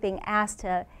grader is being asked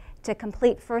to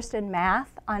complete first in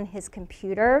math on his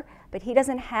computer, but he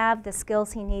doesn't have the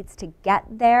skills he needs to get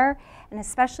there, and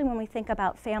especially when we think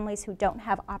about families who don't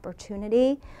have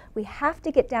opportunity, we have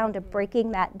to get down to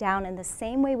breaking that down in the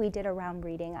same way we did around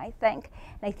reading, I think.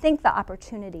 And I think the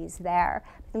opportunity's there.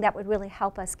 I think that would really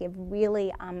help us give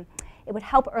really, it would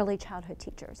help early childhood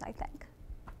teachers, I think.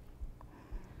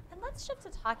 And let's shift to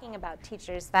talking about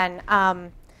teachers then.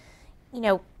 I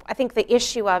think the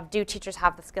issue of do teachers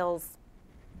have the skills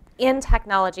in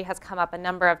technology has come up a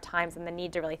number of times, and the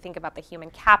need to really think about the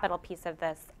human capital piece of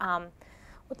this.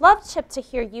 Would love, Chip, to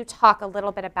hear you talk a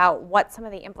little bit about what some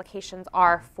of the implications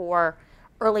are for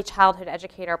early childhood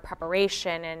educator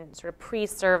preparation and sort of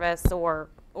pre-service or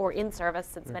in-service,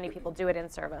 since many people do it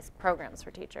in-service, programs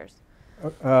for teachers.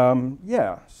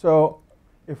 Yeah, so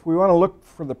if we want to look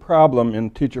for the problem in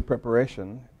teacher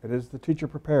preparation, it is the teacher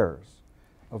preparers,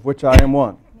 of which I am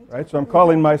one. right? So I'm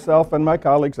calling myself and my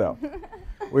colleagues out.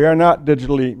 We are not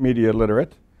digitally media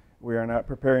literate. We are not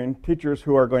preparing teachers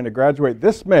who are going to graduate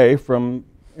this May from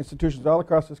institutions all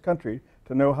across this country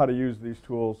to know how to use these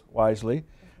tools wisely.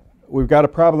 We've got a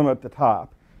problem at the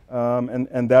top,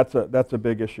 and that's a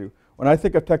big issue. When I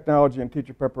think of technology and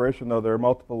teacher preparation, though, there are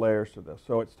multiple layers to this.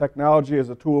 So it's technology as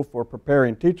a tool for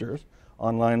preparing teachers,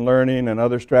 online learning and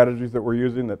other strategies that we're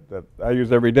using that I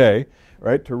use every day,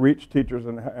 right, to reach teachers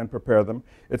and prepare them.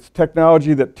 It's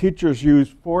technology that teachers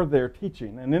use for their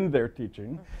teaching and in their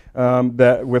teaching,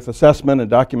 that with assessment and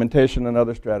documentation and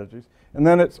other strategies. And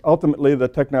then it's ultimately the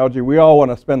technology we all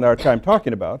want to spend our time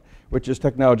talking about, which is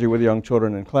technology with young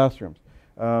children in classrooms.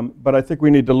 But I think we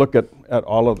need to look at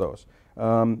all of those.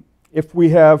 If we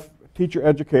have teacher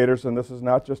educators, and this is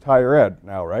not just higher ed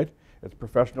now, right? It's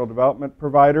professional development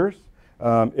providers,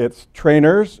 it's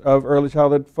trainers of early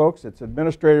childhood folks, it's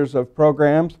administrators of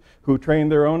programs who train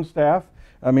their own staff.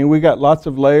 I mean, we got lots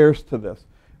of layers to this.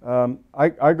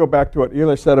 I go back to what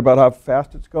Eli said about how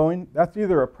fast it's going. That's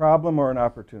either a problem or an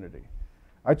opportunity.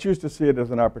 I choose to see it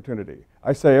as an opportunity.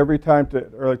 I say every time to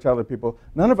early childhood people,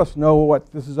 none of us know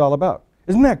what this is all about.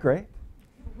 Isn't that great?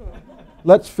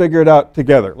 Let's figure it out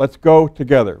together. Let's go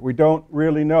together. We don't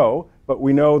really know, but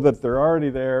we know that they're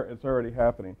already there. It's already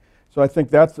happening. So I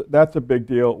think that's a big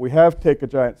deal. We have Take a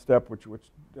Giant Step, which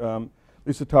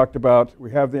Lisa talked about. We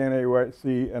have the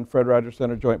NAUIC and Fred Rogers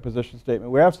Center Joint Position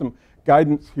Statement. We have some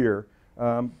guidance here,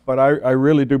 but I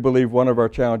really do believe one of our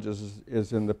challenges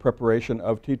is in the preparation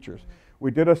of teachers. We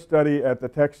did a study at the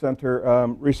Tech Center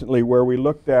recently where we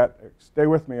looked at, stay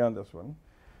with me on this one,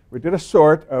 we did a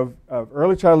sort of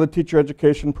early childhood teacher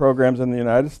education programs in the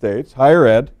United States, higher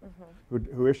ed,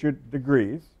 who issued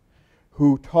degrees,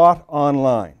 who taught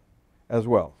online as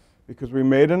well. Because we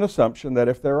made an assumption that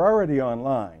if they're already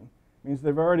online, means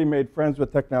they've already made friends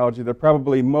with technology, they're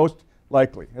probably most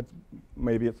likely.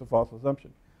 Maybe it's a false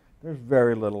assumption. There's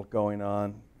very little going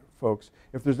on, folks.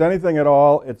 If there's anything at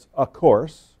all, it's a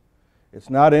course. It's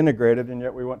not integrated, and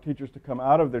yet we want teachers to come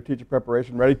out of their teacher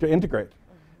preparation ready to integrate.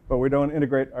 But we don't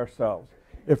integrate ourselves.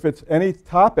 If it's any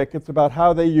topic, it's about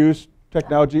how they use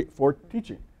technology for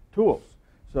teaching, tools.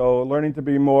 So learning to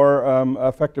be more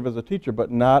effective as a teacher,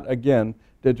 but not, again,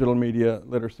 digital media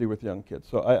literacy with young kids.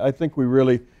 So I think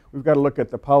we've got to look at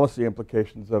the policy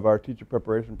implications of our teacher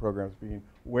preparation programs being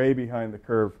way behind the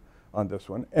curve on this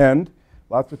one. And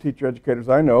lots of teacher educators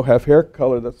I know have hair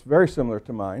color that's very similar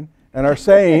to mine and are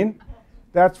saying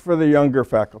that's for the younger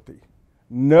faculty.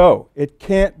 No, it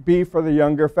can't be for the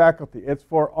younger faculty. It's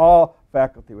for all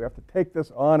faculty. We have to take this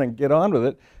on and get on with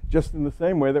it, just in the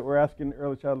same way that we're asking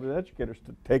early childhood educators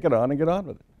to take it on and get on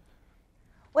with it.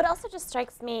 What also just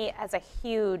strikes me as a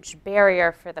huge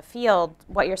barrier for the field,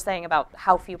 what you're saying about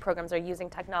how few programs are using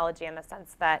technology, in the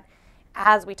sense that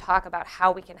as we talk about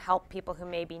how we can help people who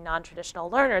may be non-traditional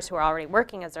learners who are already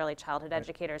working as early childhood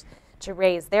educators to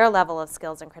raise their level of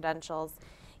skills and credentials,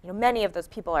 many of those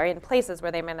people are in places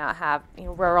where they may not have,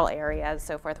 rural areas,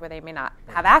 so forth, where they may not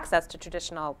have access to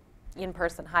traditional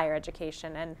in-person higher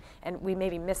education, and we may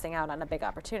be missing out on a big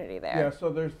opportunity there. Yeah,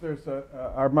 so there's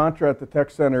our mantra at the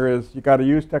Tech Center is you got to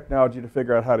use technology to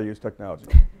figure out how to use technology.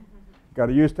 You got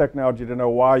to use technology to know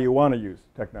why you want to use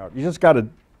technology. You just got to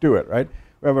do it, right?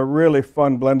 We have a really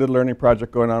fun blended learning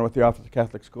project going on with the Office of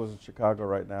Catholic Schools in Chicago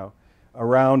right now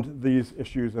around these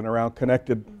issues and around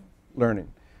connected learning.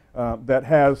 That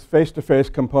has face-to-face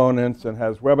components and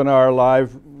has webinar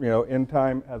live, in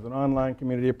time, has an online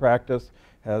community of practice,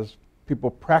 has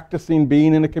people practicing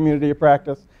being in a community of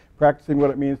practice, practicing what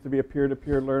it means to be a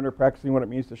peer-to-peer learner, practicing what it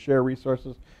means to share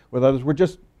resources with others. We're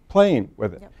just playing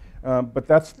with it. Yep. But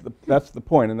that's the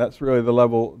point, and that's really the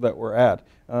level that we're at.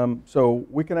 So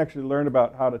we can actually learn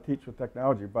about how to teach with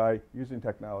technology by using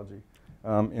technology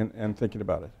and thinking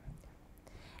about it.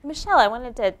 Michelle, I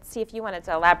wanted to see if you wanted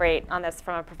to elaborate on this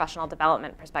from a professional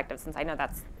development perspective, since I know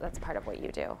that's part of what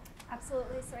you do.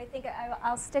 Absolutely. So I think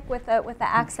I'll stick with the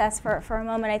access for a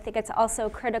moment. I think it's also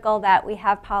critical that we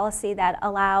have policy that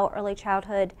allow early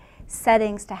childhood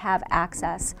settings to have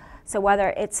access. So whether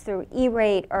it's through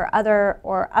E-rate or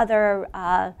other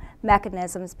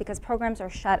mechanisms, because programs are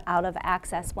shut out of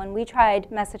access. When we tried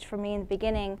Message for Me in the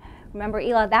beginning, remember,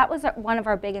 Ela, that was one of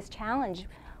our biggest challenges.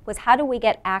 Was how do we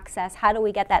get access? How do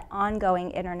we get that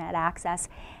ongoing internet access?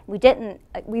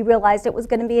 We realized it was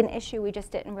going to be an issue. We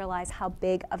just didn't realize how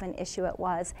big of an issue it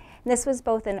was. And this was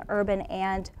both in urban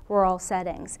and rural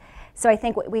settings. So I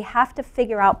think we have to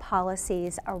figure out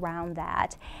policies around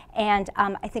that. And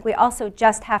I think we also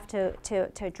just have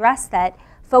to address that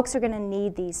folks are going to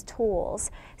need these tools.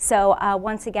 So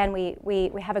once again,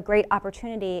 we have a great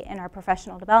opportunity in our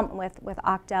professional development with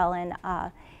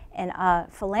Octel and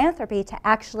philanthropy to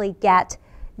actually get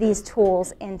these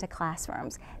tools into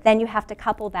classrooms. Then you have to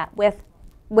couple that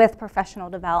with professional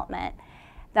development.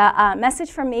 The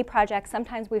Message from Me project,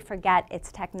 sometimes we forget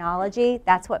it's technology.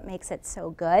 That's what makes it so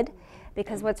good,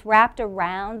 because what's wrapped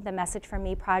around the Message from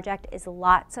Me project is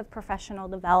lots of professional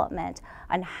development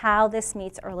on how this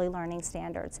meets early learning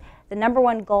standards. The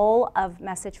 #1 goal of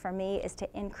Message from Me is to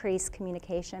increase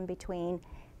communication between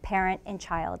parent and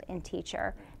child and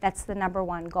teacher. That's the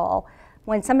 #1 goal.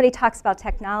 When somebody talks about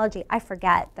technology, I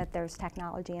forget that there's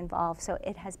technology involved, so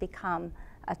it has become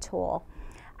a tool.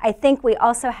 I think we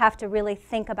also have to really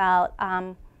think about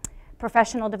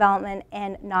professional development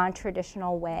in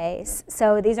non-traditional ways.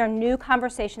 So these are new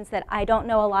conversations that I don't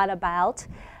know a lot about,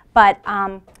 but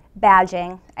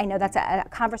badging, I know that's a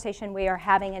conversation we are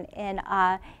having in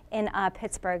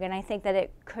Pittsburgh, and I think that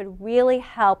it could really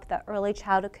help the early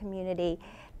childhood community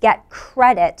get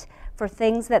credit for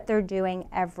things that they're doing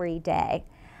every day.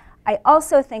 I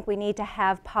also think we need to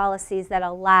have policies that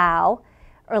allow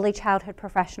early childhood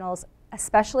professionals,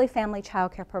 especially family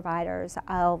child care providers,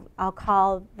 I'll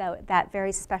call that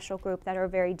very special group that are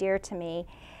very dear to me,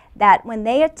 that when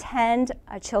they attend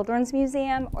a children's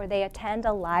museum or they attend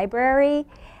a library,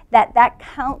 that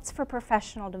counts for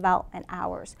professional development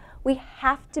hours. We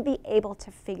have to be able to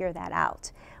figure that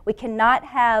out. We cannot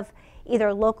have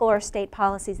either local or state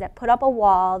policies that put up a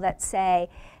wall that say,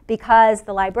 because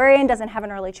the librarian doesn't have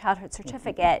an early childhood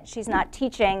certificate, she's not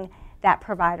teaching that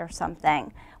provider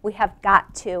something. We have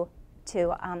got to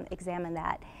examine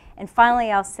that. And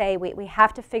finally, I'll say we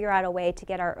have to figure out a way to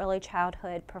get our early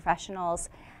childhood professionals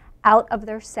out of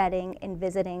their setting and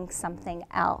visiting something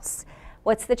else.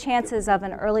 What's the chances of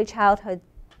an early childhood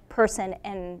person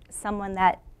and someone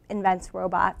that invents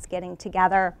robots getting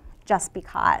together just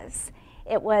because?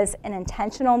 It was an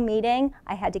intentional meeting.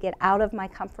 I had to get out of my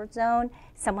comfort zone.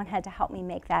 Someone had to help me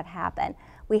make that happen.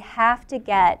 We have to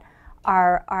get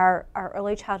our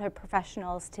early childhood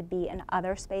professionals to be in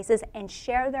other spaces and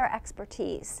share their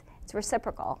expertise. It's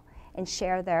reciprocal, and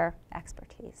share their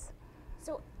expertise.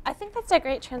 So I think that's a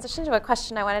great transition to a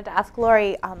question I wanted to ask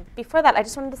Lori. Before that, I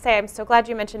just wanted to say I'm so glad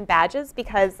you mentioned badges,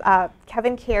 because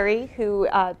Kevin Carey, who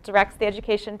directs the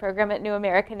education program at New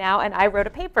America Now, and I wrote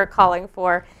a paper calling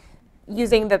for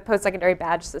using the post-secondary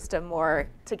badge system more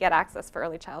to get access for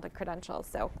early childhood credentials.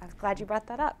 So I'm glad you brought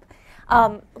that up.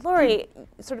 Lori,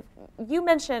 you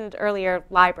mentioned earlier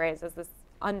libraries as this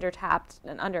undertapped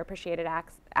and underappreciated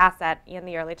asset in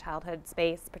the early childhood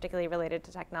space, particularly related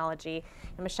to technology.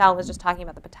 And Michelle was just talking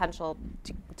about the potential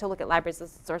to look at libraries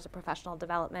as a source of professional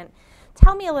development.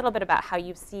 Tell me a little bit about how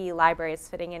you see libraries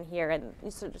fitting in here, and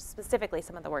specifically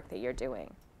some of the work that you're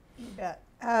doing. You bet.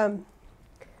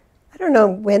 I don't know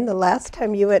when the last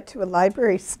time you went to a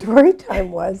library story time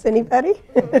was. Anybody?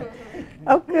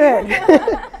 Oh, good.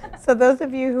 So those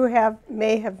of you who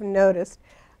may have noticed,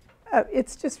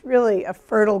 it's just really a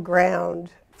fertile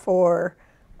ground for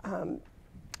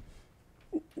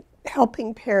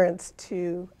helping parents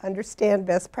to understand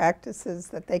best practices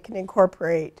that they can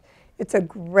incorporate. It's a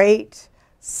great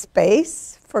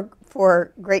space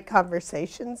for great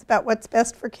conversations about what's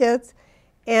best for kids,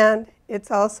 and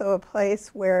it's also a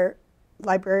place where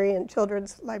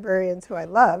children's librarians who I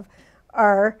love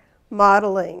are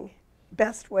modeling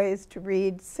best ways to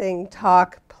read, sing,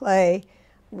 talk, play,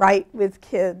 write with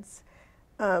kids.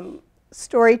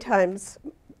 Story times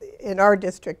in our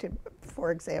district,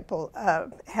 for example,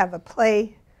 have a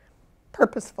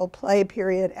purposeful play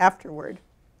period afterward,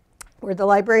 where the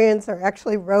librarians are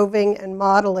actually roving and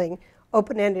modeling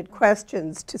open-ended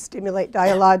questions to stimulate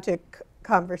dialogic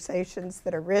conversations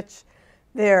that are rich.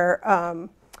 They're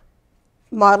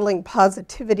modeling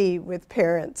positivity with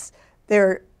parents.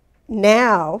 They're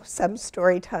now, some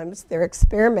story times, they're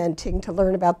experimenting to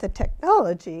learn about the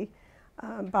technology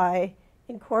by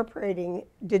incorporating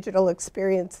digital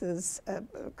experiences,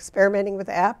 experimenting with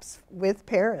apps with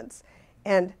parents,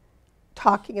 and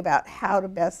talking about how to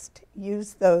best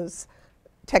use those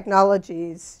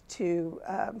technologies to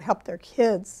help their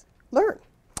kids learn.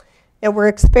 And we're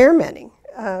experimenting,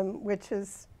 which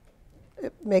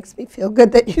it makes me feel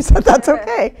good that you said that's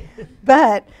okay.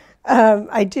 But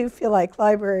I do feel like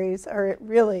libraries are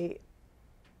really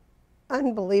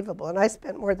unbelievable. And I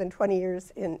spent more than 20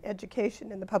 years in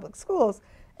education in the public schools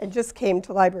and just came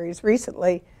to libraries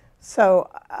recently. So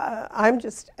I'm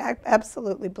just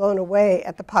absolutely blown away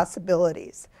at the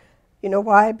possibilities. You know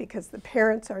why? Because the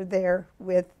parents are there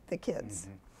with the kids.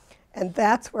 Mm-hmm. And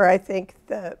that's where I think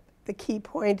the key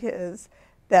point is,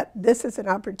 that this is an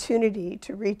opportunity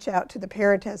to reach out to the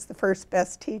parent as the first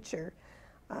best teacher,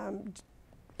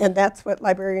 And that's what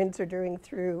librarians are doing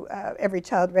through Every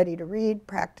Child Ready to Read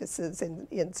practices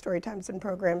in story times and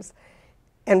programs.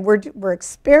 And we're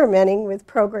experimenting with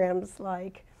programs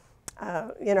like,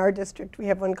 in our district, we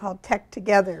have one called Tech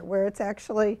Together, where it's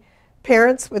actually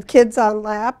parents with kids on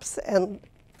laps and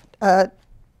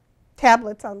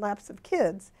tablets on laps of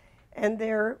kids. And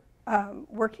they're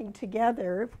working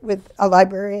together with a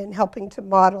librarian helping to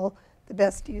model the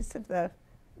best use of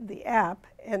the app,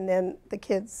 and then the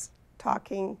kids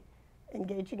talking,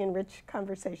 engaging in rich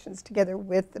conversations together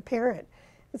with the parent.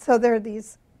 And so there are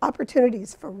these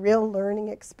opportunities for real learning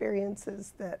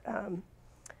experiences that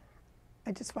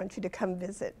I just want you to come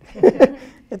visit.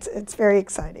 It's very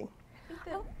exciting.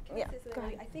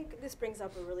 I think this brings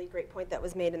up a really great point that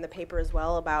was made in the paper as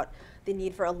well about the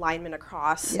need for alignment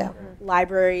across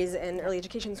libraries and early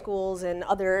education schools and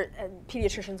other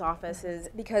pediatricians' offices,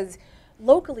 because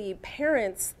locally,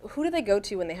 parents, who do they go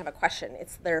to when they have a question?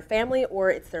 It's their family, or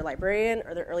it's their librarian,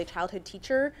 or their early childhood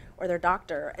teacher, or their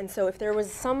doctor. And so if there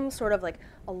was some sort of like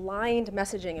aligned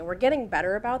messaging, and we're getting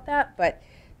better about that, but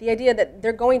the idea that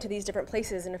they're going to these different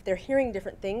places, and if they're hearing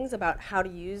different things about how to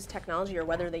use technology or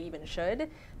whether they even should,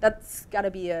 that's got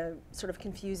to be a sort of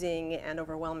confusing and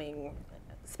overwhelming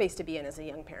space to be in as a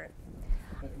young parent.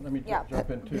 Let me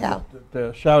jump in too.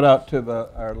 The shout out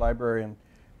to our librarian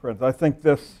friends. I think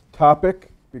this topic,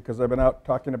 because I've been out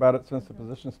talking about it since the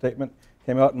position statement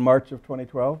came out in March of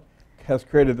 2012, has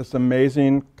created this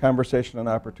amazing conversation and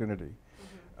opportunity.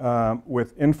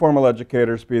 With informal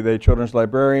educators, be they children's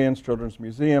librarians, children's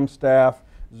museum staff,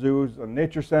 zoos and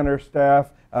nature center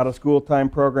staff, out-of-school time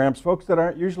programs, folks that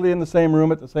aren't usually in the same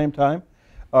room at the same time,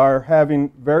 are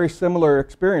having very similar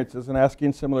experiences and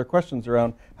asking similar questions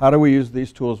around how do we use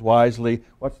these tools wisely,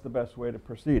 what's the best way to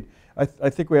proceed. I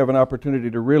think we have an opportunity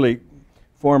to really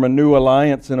form a new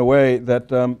alliance in a way that,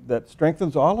 that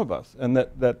strengthens all of us and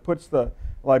that puts the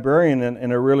librarian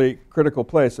in a really critical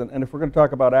place. And if we're going to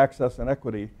talk about access and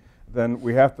equity, then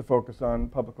we have to focus on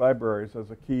public libraries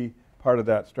as a key part of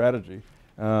that strategy.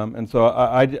 And so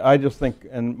I just think,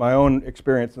 and my own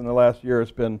experience in the last year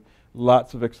has been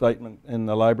lots of excitement in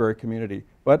the library community.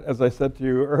 But as I said to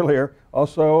you earlier,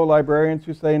 also librarians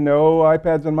who say no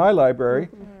iPads in my library,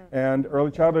 and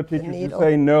early childhood teachers who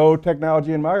say no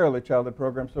technology in my early childhood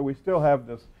program. So we still have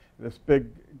this big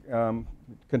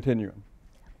continuum.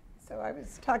 So I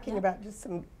was talking about just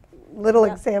some little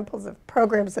examples of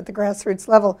programs at the grassroots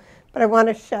level, but I want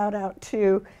to shout out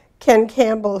to Ken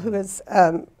Campbell, who is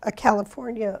a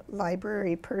California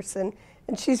library person,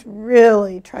 and she's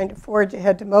really trying to forge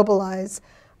ahead to mobilize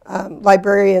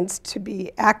librarians to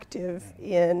be active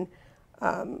in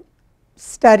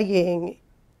studying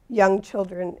young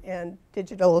children and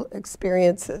digital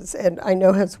experiences, and I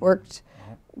know has worked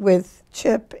with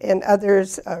Chip and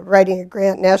others writing a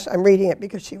grant. I'm reading it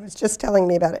because she was just telling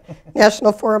me about it.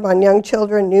 National Forum on Young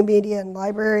Children, New Media and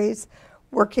Libraries,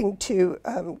 working to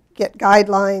get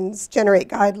guidelines, generate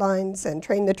guidelines, and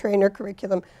train the trainer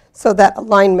curriculum. So that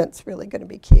alignment's really going to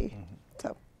be key.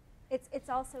 So it's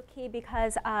also key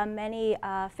because many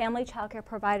family childcare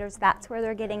providers, that's where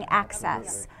they're getting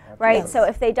access, right? Yes. So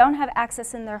if they don't have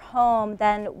access in their home,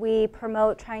 then we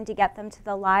promote trying to get them to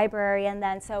the library. And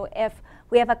then so if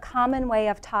we have a common way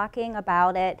of talking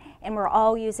about it, and we're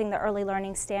all using the early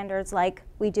learning standards like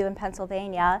we do in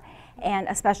Pennsylvania, and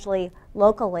especially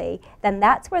locally, then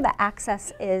that's where the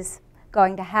access is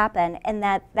going to happen. And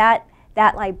that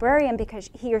librarian, because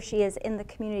he or she is in the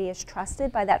community, is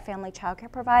trusted by that family childcare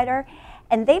provider,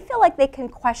 and they feel like they can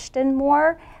question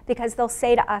more because they'll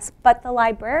say to us, but the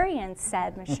librarian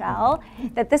said, Michelle,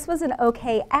 that this was an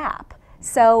okay app.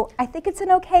 So I think it's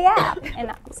an okay app. And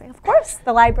I'll say, of course,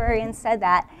 the librarian said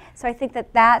that. So I think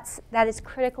that is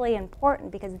critically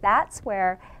important because that's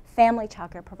where family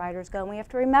childcare providers go. And we have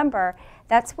to remember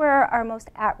that's where our most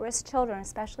at-risk children,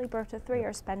 especially birth to 3,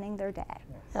 are spending their day.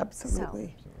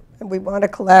 Absolutely. So. And we want to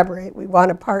collaborate, we want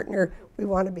to partner, we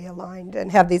want to be aligned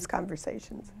and have these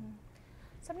conversations.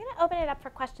 So I'm going to open it up for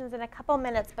questions in a couple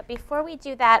minutes, but before we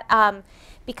do that,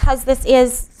 because this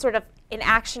is sort of an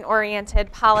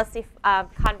action-oriented policy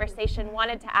conversation,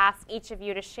 wanted to ask each of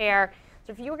you to share,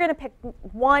 so if you were going to pick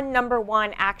number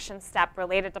one action step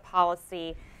related to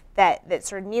policy that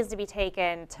sort of needs to be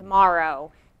taken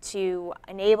tomorrow to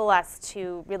enable us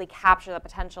to really capture the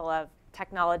potential of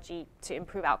technology to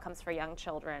improve outcomes for young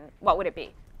children, what would it be?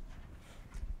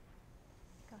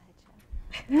 Go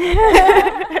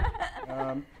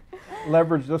ahead, Chip.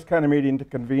 Leverage this kind of meeting to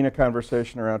convene a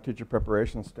conversation around teacher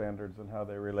preparation standards and how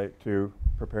they relate to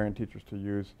preparing teachers to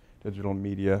use digital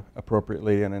media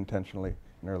appropriately and intentionally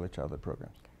in early childhood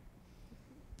programs.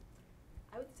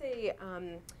 I would say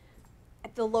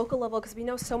at the local level, because we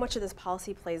know so much of this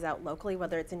policy plays out locally,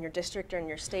 whether it's in your district or in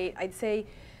your state, I'd say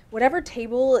whatever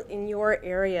table in your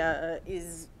area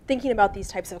is thinking about these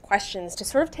types of questions, to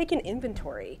sort of take an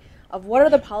inventory of what are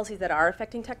the policies that are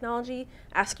affecting technology.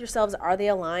 Ask yourselves, are they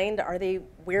aligned? Are they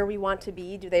where we want to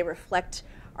be? Do they reflect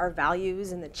our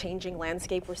values and the changing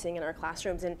landscape we're seeing in our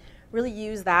classrooms? And really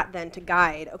use that then to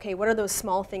guide, okay, what are those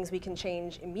small things we can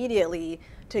change immediately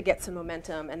to get some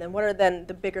momentum? And then what are then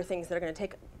the bigger things that are going to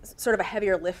take sort of a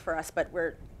heavier lift for us, but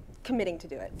we're committing to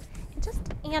do it? Just,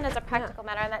 Anne, as a practical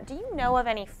matter on that, do you know of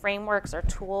any frameworks or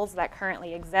tools that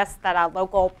currently exist that a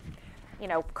local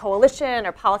coalition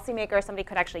or policymaker or somebody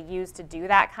could actually use to do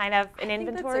that kind of an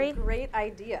inventory? That's a great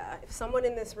idea. If someone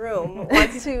in this room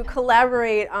wants to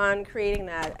collaborate on creating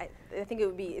that, I think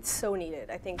it's so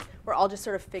needed. I think we're all just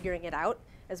sort of figuring it out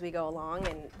as we go along,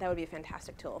 and that would be a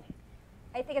fantastic tool.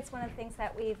 I think it's one of the things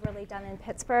that we've really done in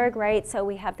Pittsburgh, right? So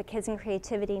we have the Kids and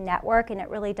Creativity Network, and it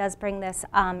really does bring this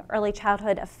early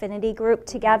childhood affinity group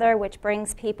together, which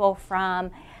brings people from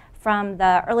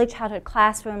the early childhood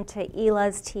classroom to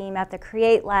Ela's team at the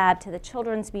Create Lab to the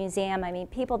Children's Museum. I mean,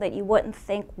 people that you wouldn't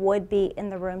think would be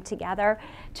in the room together,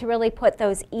 to really put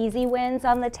those easy wins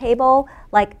on the table,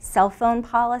 like cell phone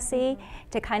policy,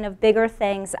 to kind of bigger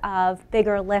things of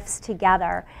bigger lifts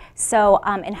together. So,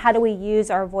 and how do we use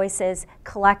our voices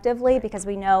collectively? Because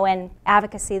we know in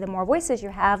advocacy, the more voices you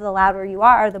have, the louder you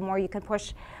are, the more you can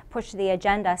push the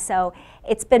agenda. So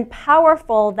it's been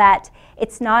powerful that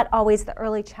it's not always the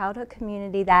early childhood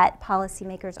community that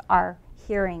policymakers are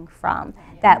hearing from,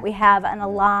 that we have an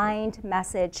aligned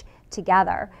message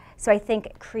together. So I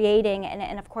think creating,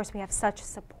 and of course we have such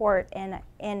support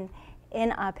in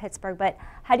Pittsburgh, but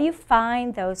how do you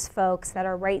find those folks that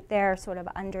are right there sort of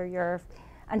under your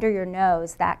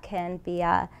nose that can be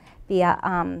a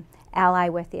ally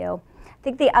with you? I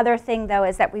think the other thing, though,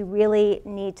 is that we really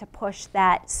need to push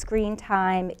that screen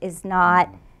time is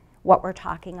not what we're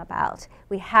talking about.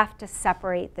 We have to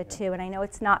separate the two, and I know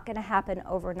it's not going to happen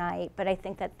overnight, but I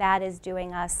think that is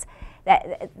doing us,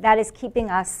 that is keeping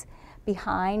us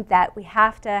behind, that we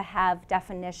have to have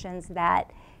definitions that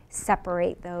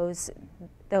separate those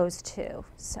two.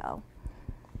 So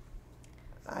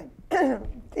I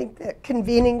think that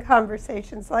convening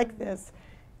conversations like this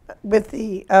with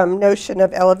the notion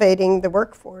of elevating the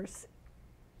workforce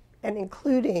and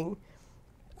including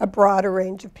a broader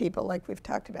range of people, like we've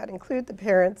talked about, include the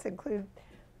parents, include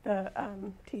the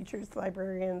teachers,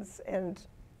 librarians, and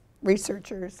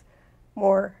researchers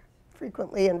more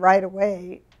frequently and right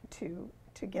away to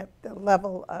get the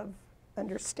level of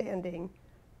understanding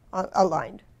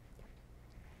aligned.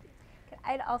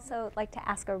 I'd also like to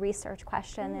ask a research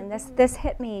question, and this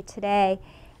hit me today,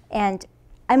 and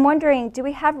I'm wondering, do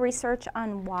we have research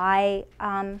on why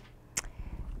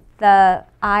the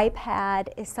iPad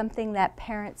is something that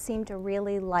parents seem to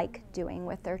really like doing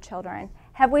with their children?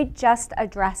 Have we just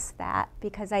addressed that?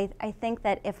 Because I think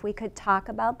that if we could talk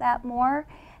about that more,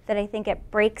 that I think it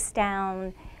breaks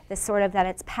down the sort of that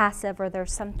it's passive or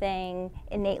there's something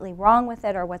innately wrong with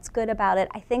it or what's good about it.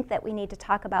 I think that we need to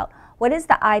talk about what is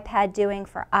the iPad doing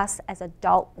for us as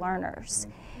adult learners?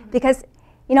 Because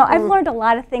I've learned a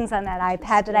lot of things on that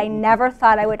iPad that I never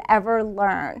thought I would ever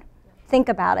learn. Think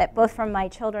about it, both from my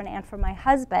children and from my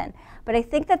husband. But I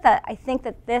think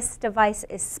that this device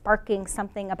is sparking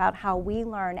something about how we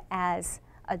learn as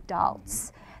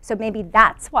adults. So maybe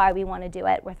that's why we want to do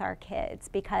it with our kids,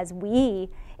 because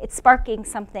it's sparking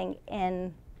something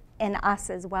in us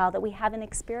as well that we haven't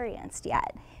experienced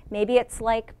yet. Maybe it's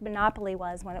like Monopoly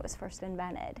was when it was first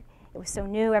invented. It was so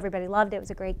new, everybody loved it, it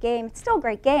was a great game. It's still a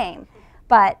great game.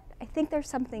 But I think there's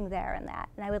something there in that,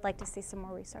 and I would like to see some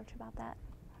more research about that.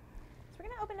 So we're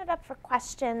going to open it up for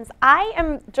questions. I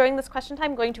am, during this question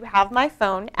time, going to have my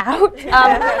phone out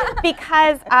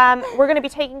because we're going to be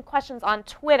taking questions on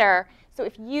Twitter. So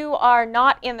if you are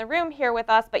not in the room here with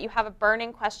us, but you have a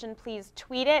burning question, please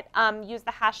tweet it. Use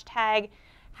the hashtag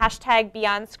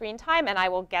 #BeyondScreenTime, and I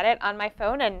will get it on my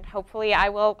phone, and hopefully I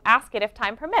will ask it if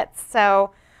time permits.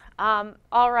 So,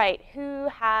 all right, who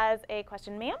has a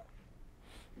question, ma'am?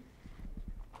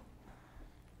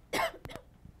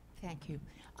 Thank you.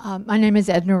 My name is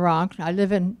Edna Ronk. I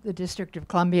live in the District of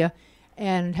Columbia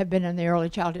and have been in the early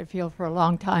childhood field for a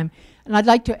long time. And I'd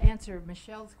like to answer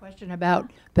Michelle's question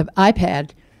about the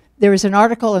iPad. There is an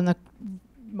article in the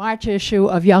March issue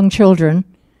of Young Children,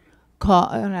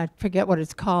 and I forget what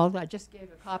it's called. I just gave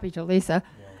a copy to Lisa.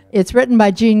 It's written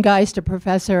by Gene Geist, a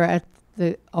professor at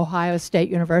the Ohio State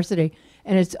University,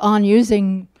 and it's on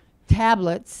using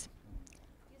tablets.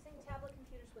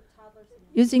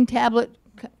 Using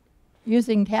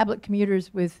tablet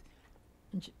computers with,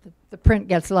 the print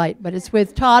gets light, but it's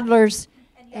with toddlers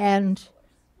and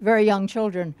very young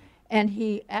children. And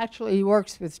he actually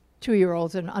works with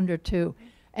 2-year-olds and under 2.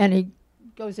 And he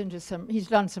goes into he's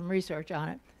done some research on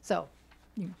it. So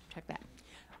you can check that.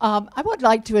 I would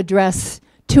like to address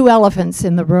 2 elephants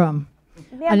in the room.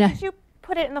 Ma'am, could you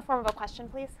put it in the form of a question,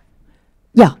 please?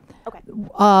 Yeah. Okay.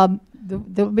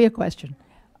 There'll be a question.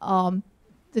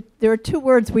 There are 2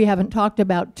 words we haven't talked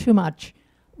about too much.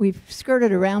 We've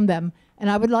skirted around them, and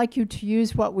I would like you to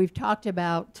use what we've talked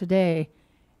about today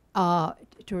to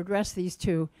address these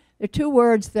 2. They're 2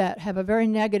 words that have a very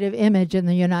negative image in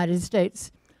the United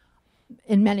States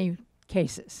in many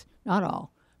cases, not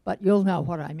all, but you'll know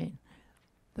what I mean.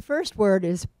 The first word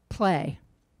is play,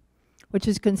 which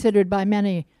is considered by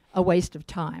many a waste of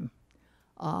time.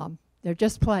 They're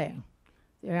just playing.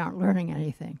 They aren't learning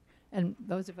anything. And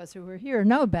those of us who are here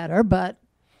know better, but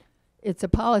it's a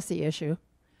policy issue.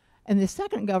 And the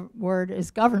second word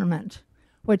is government,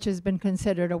 which has been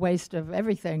considered a waste of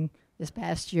everything this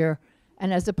past year.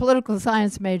 And as a political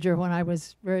science major when I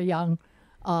was very young,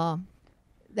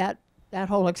 that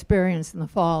whole experience in the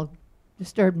fall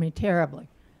disturbed me terribly.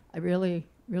 I really,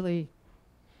 really,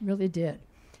 really did.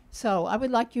 So I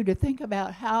would like you to think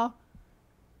about how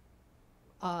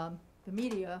the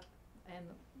media and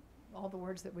all the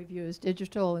words that we've used,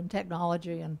 digital and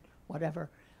technology and whatever,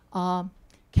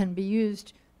 can be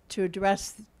used to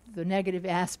address the negative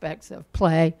aspects of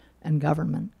play and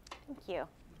government. Thank you.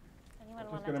 Anyone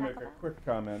I'm want just to going to tackle make a that? quick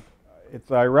comment.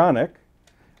 It's ironic,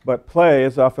 but play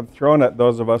is often thrown at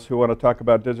those of us who want to talk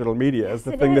about digital media as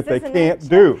the thing that they can't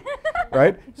do,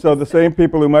 right? So the same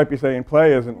people who might be saying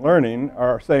play isn't learning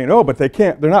are saying, oh, but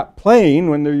they're not playing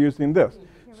when they're using this.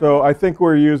 So I think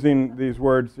we're using these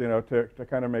words, to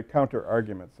kind of make counter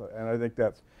arguments, and I think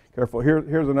that's careful.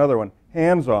 Here's another one.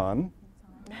 Hands-on.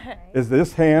 Is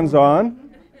this hands-on?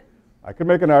 I could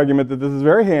make an argument that this is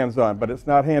very hands-on, but it's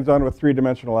not hands-on with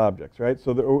 3-dimensional objects, right?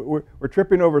 So we're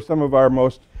tripping over some of our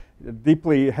most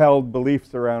deeply held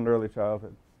beliefs around early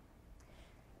childhood.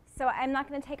 So I'm not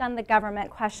going to take on the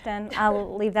government question.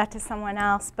 I'll leave that to someone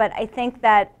else. But I think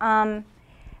that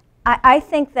I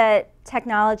think that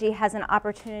technology has an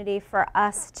opportunity for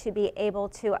us to be able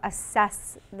to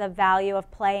assess the value of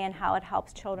play and how it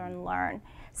helps children learn.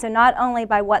 So not only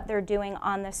by what they're doing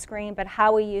on the screen, but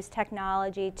how we use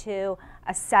technology to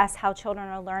assess how children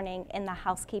are learning in the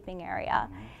housekeeping area.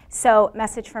 So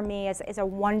Message for Me is a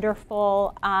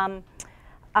wonderful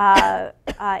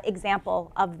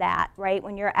example of that, right?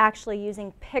 When you're actually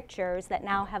using pictures that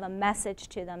now have a message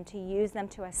to them, to use them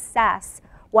to assess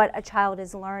what a child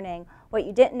is learning. What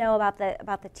you didn't know about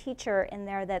the teacher in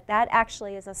there, that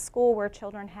actually is a school where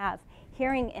children have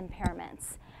hearing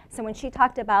impairments. So when she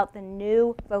talked about the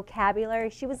new vocabulary,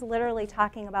 she was literally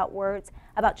talking about words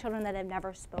about children that have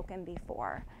never spoken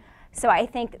before. So I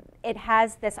think it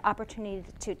has this opportunity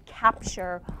to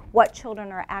capture what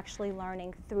children are actually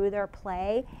learning through their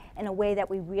play in a way that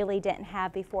we really didn't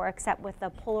have before, except with the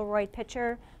Polaroid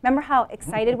picture. Remember how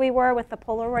excited we were with the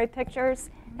Polaroid pictures?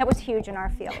 That was huge in our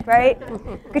field, right?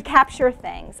 We could capture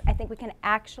things. I think we can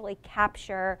actually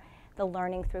capture the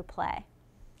learning through play.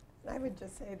 I would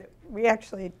just say that we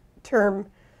actually term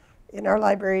in our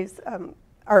libraries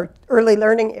our early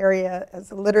learning area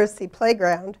as a literacy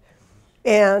playground.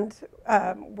 And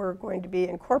we're going to be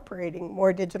incorporating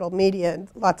more digital media, and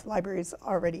lots of libraries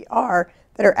already are,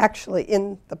 that are actually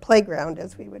in the playground,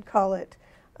 as we would call it,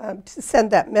 to send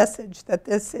that message that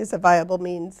this is a viable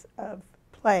means of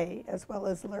play as well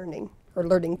as learning, or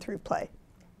learning through play.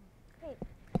 Great.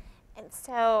 And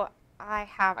so I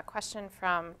have a question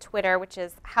from Twitter, which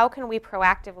is, how can we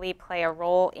proactively play a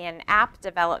role in app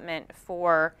development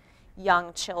for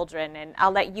young children? And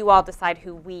I'll let you all decide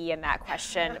who we in that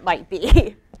question might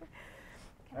be.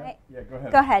 Yeah, go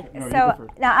ahead. Go ahead. No, you So go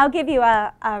first. now I'll give you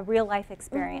a real life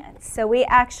experience. So we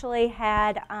actually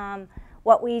had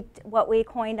what we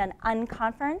coined an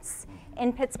unconference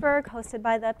in Pittsburgh, hosted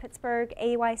by the Pittsburgh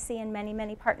AUIC and many,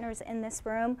 many partners in this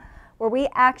room, where we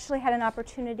actually had an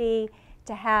opportunity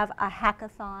to have a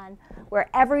hackathon where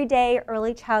everyday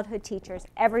early childhood teachers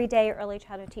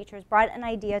brought an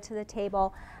idea to the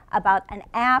table about an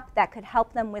app that could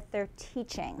help them with their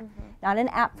teaching. Not an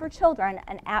app for children,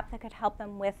 an app that could help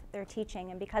them with their teaching.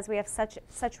 And because we have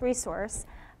such resource,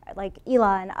 like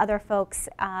Ela and other folks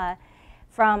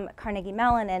from Carnegie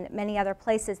Mellon and many other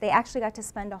places, they actually got to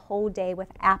spend a whole day with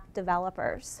app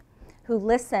developers who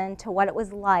listened to what it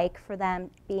was like for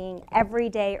them being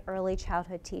everyday early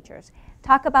childhood teachers.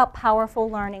 Talk about powerful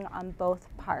learning on both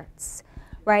parts,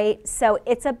 right? So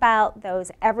it's about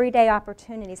those everyday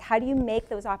opportunities. How do you make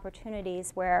those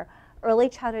opportunities where early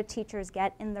childhood teachers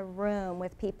get in the room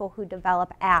with people who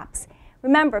develop apps,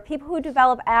 Remember, people who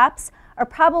develop apps are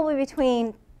probably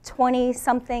between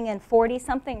 20-something and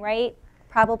 40-something, right?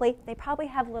 Probably. They probably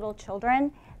have little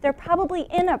children. They're probably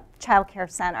in a child care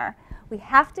center. We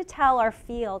have to tell our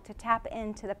field to tap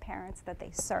into the parents that they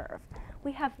serve.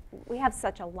 We have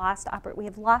such a we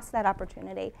have lost that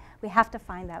opportunity. We have to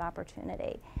find that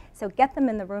opportunity. So get them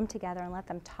in the room together and let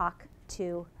them talk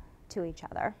to each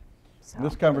other. So.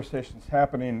 This conversation's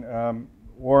happening.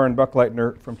 Warren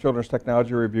Buckleitner from Children's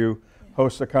Technology Review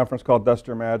hosts a conference called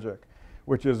Duster Magic,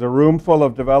 which is a room full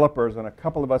of developers and a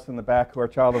couple of us in the back who are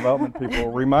child development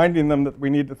people, reminding them that we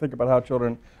need to think about how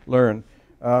children learn.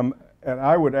 And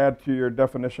I would add to your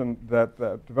definition that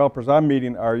the developers I'm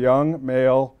meeting are young,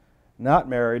 male, not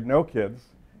married, no kids,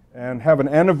 and have an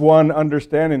N of 1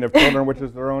 understanding of children, which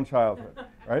is their own childhood,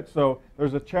 right? So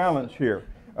there's a challenge here.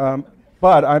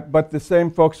 But the same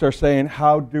folks are saying,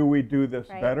 how do we do this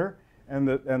better? And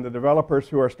the developers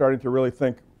who are starting to really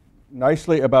think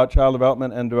nicely about child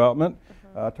development and development,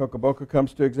 Tokoboka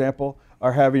comes to example,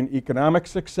 are having economic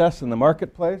success in the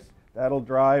marketplace. That'll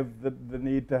drive the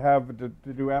need to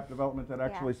do app development that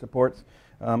actually supports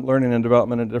learning and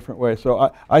development in a different way.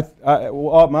 So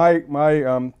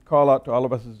my call out to all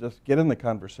of us is just get in the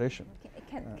conversation.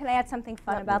 Can I add something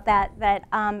fun about that?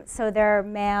 So they're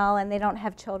male and they don't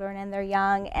have children and they're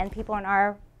young and people in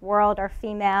our world are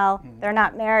female. They're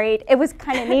not married. It was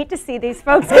kind of neat to see these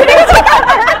folks getting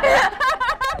together.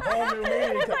 Whole new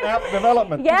meaning to app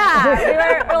development.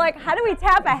 Yeah, we're like, how do we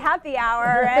tap a happy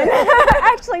hour and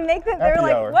actually make them? They're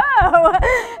like, hour. whoa,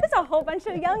 there's a whole bunch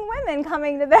of young women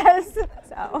coming to this.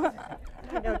 So.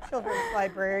 I know children's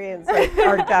librarians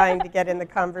are dying to get in the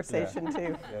conversation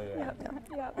too.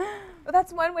 Well,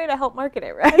 that's one way to help market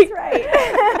it, right? That's right.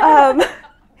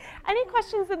 Any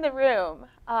questions in the room?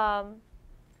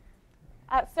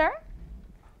 Sir?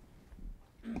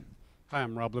 Hi,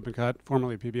 I'm Rob Lippincott,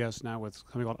 formerly PBS, now with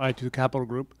something called I2 Capital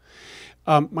Group.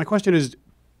 My question is,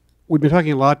 we've been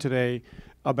talking a lot today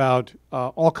about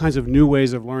all kinds of new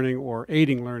ways of learning or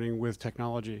aiding learning with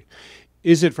technology.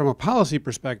 Is it, from a policy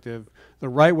perspective, the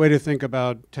right way to think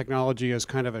about technology as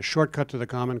kind of a shortcut to the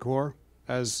Common Core?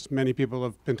 As many people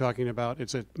have been talking about,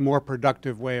 it's a more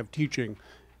productive way of teaching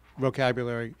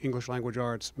vocabulary, English language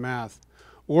arts, math.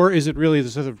 Or is it really the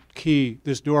sort of key,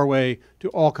 this doorway to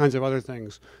all kinds of other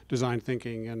things, design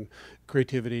thinking and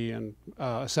creativity and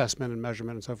assessment and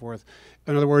measurement and so forth?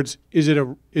 In other words, is it a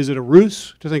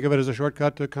ruse to think of it as a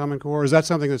shortcut to Common Core? Or is that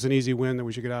something that's an easy win that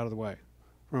we should get out of the way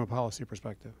from a policy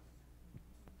perspective?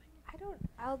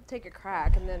 I'll take a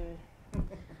crack and then,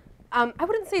 I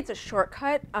wouldn't say it's a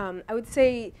shortcut. I would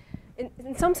say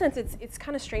in some sense it's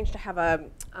kind of strange to have a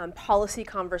policy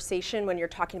conversation when you're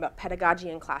talking about pedagogy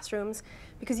in classrooms,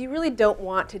 because you really don't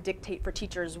want to dictate for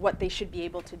teachers what they should be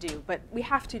able to do, but we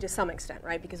have to some extent,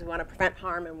 right? Because we want to prevent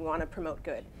harm and we want to promote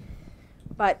good.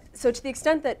 But so to the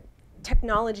extent that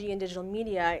technology and digital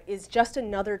media is just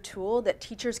another tool that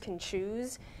teachers can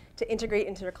choose to integrate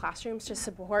into their classrooms to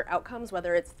support outcomes,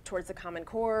 whether it's towards the Common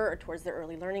Core or towards the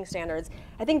early learning standards.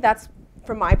 I think that's,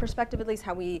 from my perspective at least,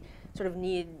 how we sort of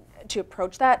need to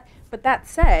approach that. But that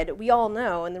said, we all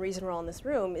know, and the reason we're all in this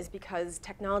room is because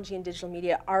technology and digital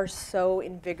media are so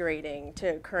invigorating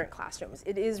to current classrooms.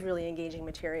 It is really engaging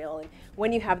material, and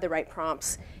when you have the right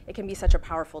prompts, it can be such a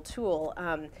powerful tool.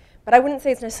 But I wouldn't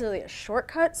say it's necessarily a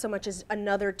shortcut so much as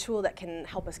another tool that can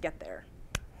help us get there.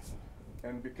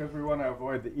 And because we want to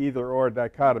avoid the either-or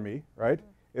dichotomy, right?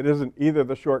 It isn't either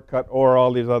the shortcut or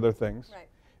all these other things. Right.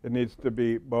 It needs to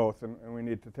be both, and we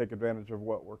need to take advantage of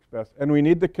what works best. And we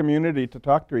need the community to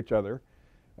talk to each other.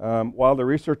 While the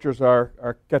researchers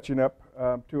are catching up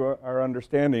to our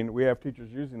understanding, we have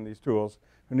teachers using these tools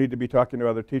who need to be talking to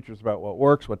other teachers about what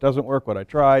works, what doesn't work, what I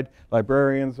tried.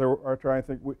 Librarians are trying to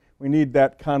think. We need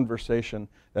that conversation,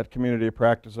 that community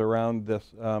practice around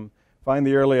this. Find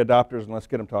the early adopters and let's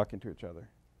get them talking to each other.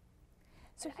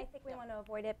 So I think we want to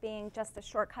avoid it being just a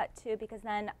shortcut too, because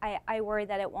then I worry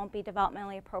that it won't be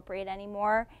developmentally appropriate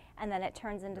anymore, and then it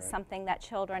turns into something that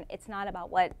children, it's not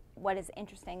about what is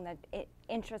interesting, that it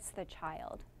interests the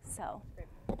child. So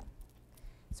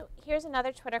here's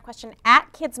another Twitter question.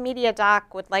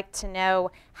 @KidsMediaDoc would like to know,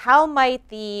 how might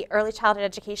the early childhood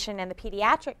education and the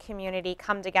pediatric community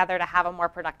come together to have a more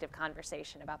productive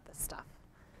conversation about this stuff?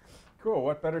 Cool,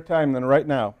 what better time than right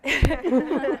now?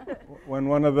 When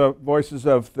one of the voices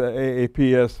of the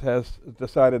AAP has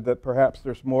decided that perhaps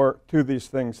there's more to these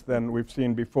things than we've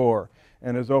seen before,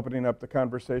 and is opening up the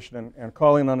conversation and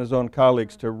calling on his own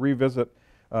colleagues to revisit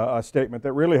a statement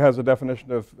that really has a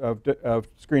definition of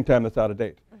screen time that's out of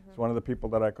date. It's one of the people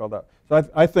that I called out. So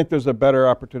I think there's a better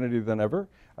opportunity than ever.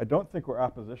 I don't think we're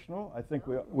oppositional. I think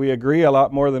we agree a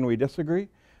lot more than we disagree.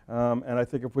 And I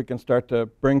think if we can start to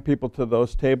bring people to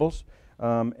those tables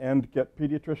and get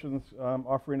pediatricians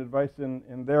offering advice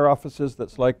in their offices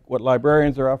that's like what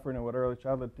librarians are offering and what early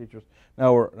childhood teachers,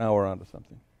 now we're onto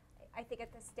something. I think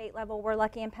at the state level, we're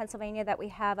lucky in Pennsylvania that we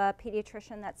have a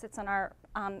pediatrician that sits on our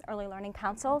early learning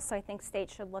council. So I think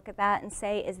states should look at that and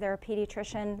say, is there a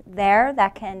pediatrician there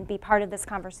that can be part of this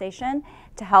conversation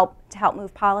to help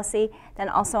move policy? Then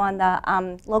also on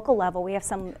the local level, we have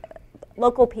some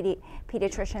local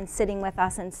pediatricians sitting with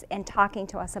us and talking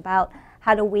to us about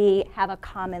how do we have a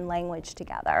common language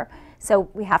together. So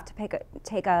we have to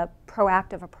take a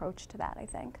proactive approach to that, I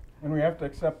think. And we have to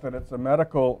accept that it's a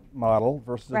medical model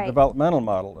versus Right. a developmental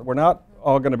model. We're not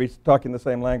all going to be talking the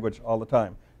same language all the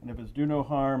time. And if it's do no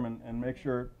harm and make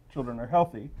sure children are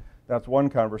healthy, that's one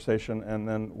conversation. And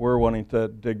then we're wanting to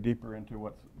dig deeper into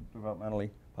what's developmentally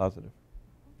positive.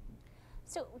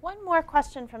 So one more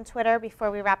question from Twitter before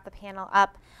we wrap the panel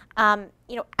up.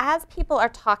 As people are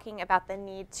talking about the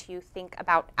need to think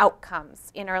about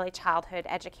outcomes in early childhood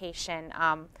education,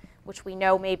 which we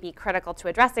know may be critical to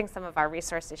addressing some of our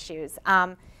resource issues,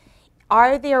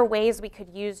 are there ways we could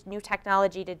use new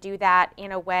technology to do that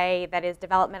in a way that is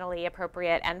developmentally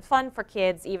appropriate and fun for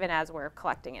kids, even as we're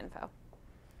collecting info?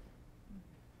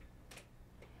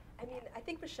 I mean, I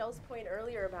think Michelle's point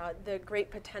earlier about the great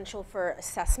potential for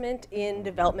assessment in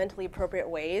developmentally appropriate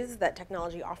ways that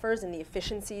technology offers and the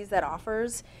efficiencies that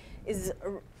offers is,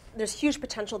 there's huge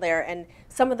potential there. And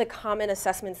some of the common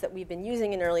assessments that we've been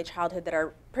using in early childhood that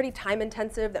are pretty time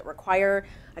intensive, that require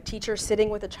a teacher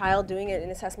sitting with a child doing an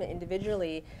assessment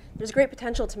individually, there's great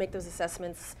potential to make those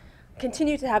assessments,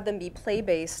 continue to have them be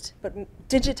play-based, but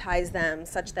digitize them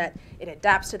such that it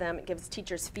adapts to them. It gives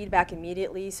teachers feedback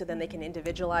immediately so then they can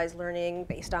individualize learning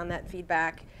based on that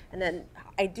feedback. And then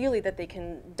ideally that they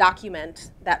can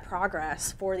document that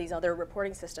progress for these other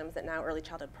reporting systems that now early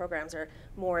childhood programs are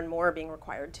more and more being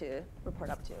required to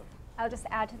report up to. I'll just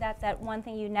add to that one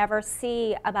thing you never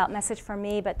see about Message for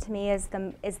Me, but to me is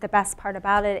the best part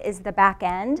about it, is the back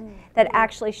end that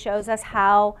actually shows us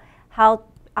how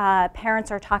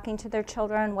parents are talking to their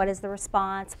children, what is the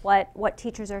response, what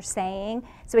teachers are saying,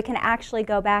 so we can actually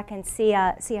go back and see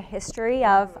a history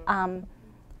of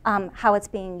how it's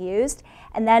being used.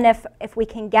 And then if we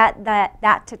can get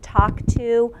that to talk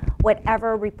to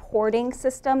whatever reporting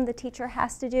system the teacher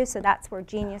has to do, so that's where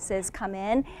geniuses come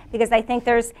in, because I think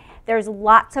there's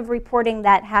lots of reporting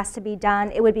that has to be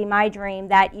done. It would be my dream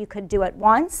that you could do it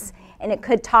once and it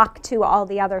could talk to all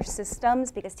the other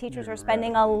systems, because teachers are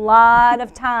spending a lot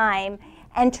of time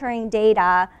entering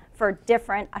data for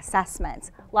different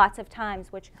assessments, lots of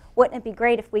times, which wouldn't it be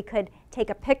great if we could take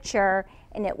a picture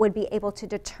and it would be able to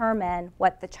determine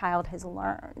what the child has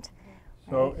learned.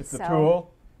 So right? it's a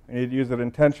tool. We need to use it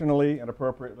intentionally and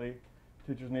appropriately.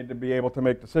 Teachers need to be able to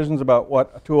make decisions about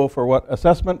what a tool for what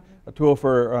assessment, a tool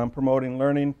for promoting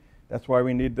learning. That's why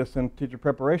we need this in teacher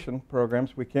preparation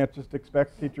programs. We can't just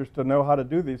expect teachers to know how to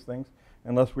do these things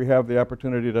unless we have the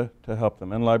opportunity to help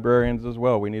them. And librarians as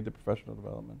well. We need the professional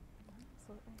development.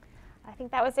 Absolutely. I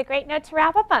think that was a great note to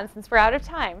wrap up on since we're out of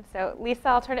time. So Lisa,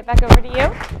 I'll turn it back over to you.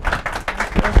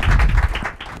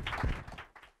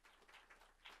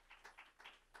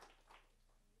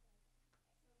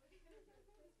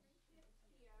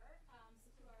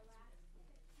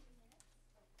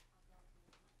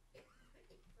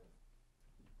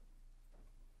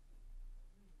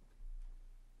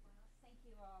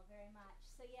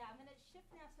 So yeah, I'm going to shift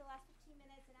now to the last 15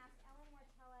 minutes and ask Ellen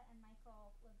Martella and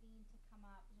Michael Levine to come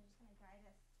up. They're just going to guide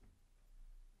us.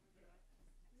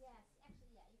 Yes,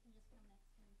 actually, yeah, you can just come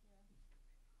next to me here.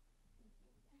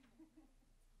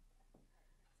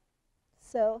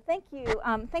 So thank you.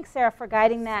 Thanks, Sarah, for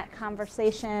guiding that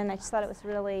conversation. I just thought it was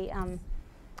really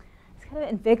it's kind of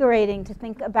invigorating to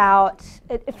think about.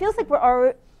 It feels like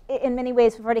in many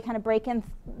ways, we've already kind of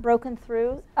broken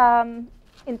through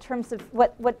in terms of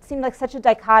what seemed like such a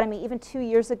dichotomy. Even 2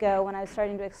 years ago when I was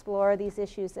starting to explore these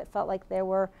issues, it felt like there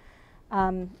were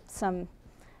some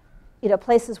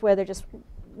places where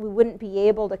we wouldn't be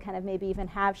able to kind of maybe even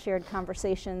have shared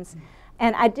conversations.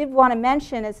 And I did want to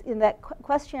mention is in that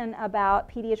question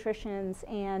about pediatricians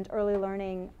and early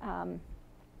learning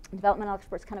developmental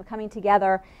experts kind of coming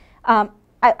together,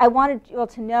 I wanted you all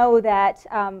to know that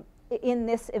in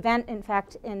this event, in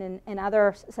fact, in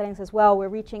other settings as well, we're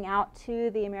reaching out to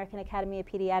the American Academy of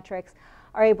Pediatrics.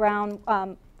 R.A.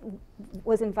 Brown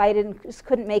was invited and just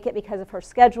couldn't make it because of her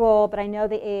schedule, but I know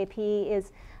the AAP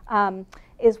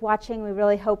is watching. We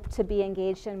really hope to be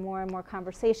engaged in more and more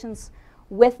conversations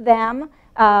with them.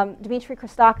 Dimitri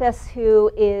Christakis, who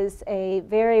is a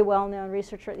very well-known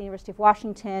researcher at the University of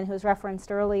Washington, who was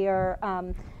referenced earlier,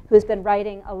 who has been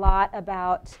writing a lot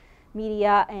about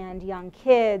media and young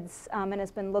kids, and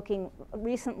has been looking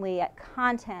recently at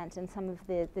content and some of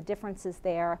the differences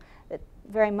there that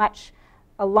very much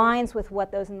aligns with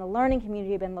what those in the learning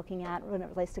community have been looking at when it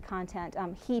relates to content.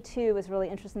 He too was really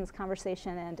interested in this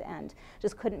conversation and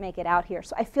just couldn't make it out here.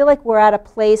 So I feel like we're at a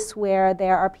place where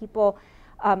there are people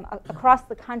across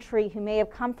the country who may have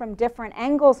come from different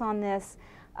angles on this,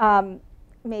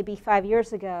 maybe 5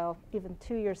 years ago, even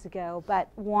 2 years ago, but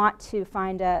want to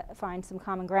find some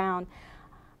common ground.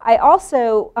 I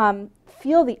also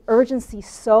feel the urgency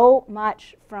so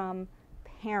much from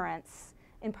parents,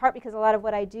 in part because a lot of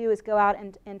what I do is go out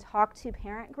and talk to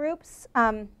parent groups,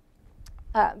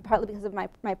 partly because of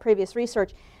my previous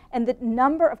research. And the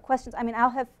number of questions, I mean, I'll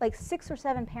have like 6 or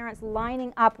 7 parents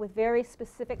lining up with very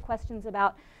specific questions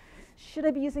about, should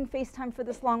I be using FaceTime for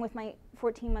this long with my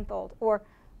 14-month-old? Or,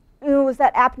 ooh, is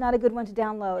that app not a good one to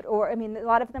download? Or, I mean, a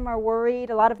lot of them are worried,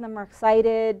 a lot of them are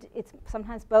excited. It's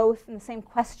sometimes both in the same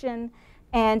question.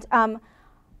 And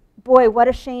boy, what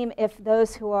a shame if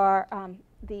those who are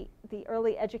the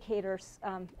early educators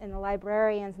and the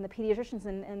librarians and the pediatricians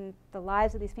and the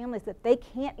lives of these families, that they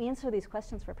can't answer these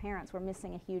questions for parents. We're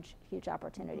missing a huge, huge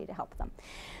opportunity to help them.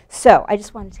 So I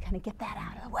just wanted to kind of get that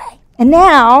out of the way. And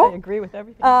now, I agree with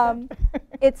everything.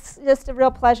 it's just a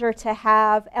real pleasure to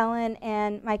have Ellen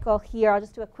and Michael here. I'll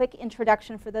just do a quick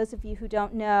introduction for those of you who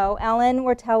don't know. Ellen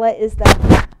Wartella is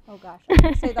the, oh gosh, I'm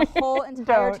going to say the whole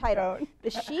entire title.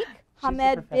 The Sheikh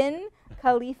Hamed bin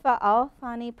Khalifa Al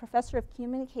Thani Professor of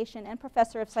Communication and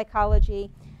Professor of Psychology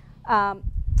and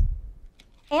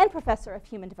Professor of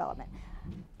Human Development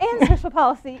and Social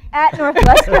Policy at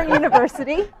Northwestern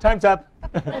University. Time's up.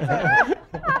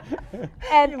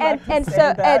 And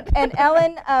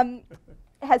Ellen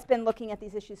has been looking at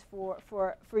these issues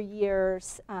for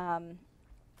years,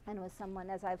 and was someone,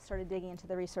 as I've started digging into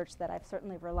the research, that I've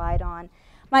certainly relied on.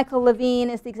 Michael Levine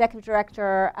is the executive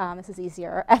director, this is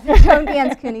easier, at the Joan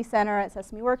Gans Cooney Center at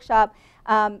Sesame Workshop.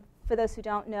 For those who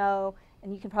don't know,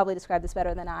 and you can probably describe this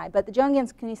better than I, but the Joan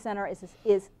Gans Cooney Center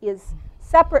is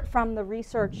separate from the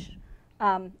research,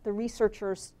 the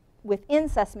researchers within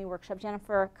Sesame Workshop.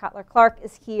 Jennifer Kotler-Clark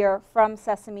is here from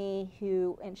Sesame,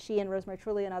 and she and Rosemary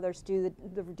Trulli and others do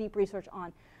the deep research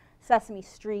on Sesame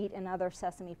Street and other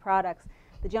Sesame products.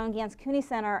 The Joan Gans Cooney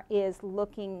Center is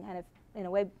looking kind of in a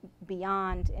way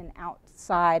beyond and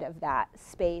outside of that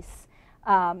space,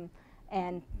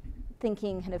 and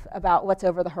thinking kind of about what's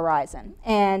over the horizon.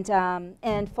 And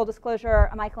full disclosure,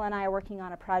 Michael and I are working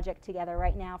on a project together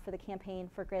right now for the campaign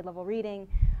for grade level reading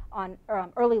on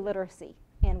early literacy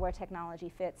and where technology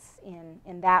fits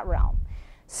in that realm.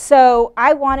 So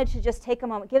I wanted to just take a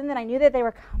moment, given that I knew that they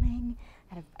were coming,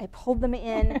 and I pulled them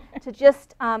in to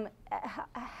just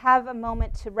have a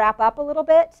moment to wrap up a little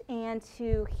bit and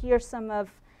to hear some of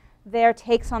their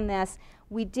takes on this.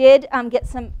 We did get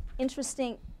some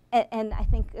interesting and I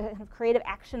think creative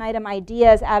action item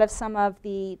ideas out of some of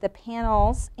the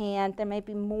panels, and there may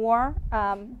be more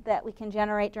that we can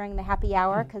generate during the happy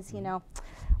hour, because, you know,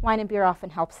 wine and beer often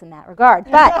helps in that regard.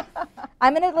 But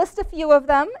I'm going to list a few of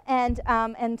them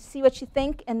and see what you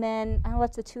think, and then I'll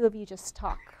let the two of you just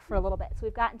talk for a little bit. So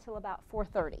we've got until about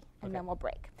 4:30, and then we'll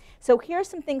break. So here are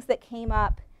some things that came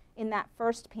up in that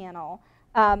first panel.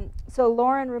 So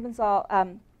Lauren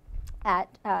Rubenzahl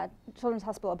at Children's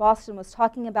Hospital of Boston was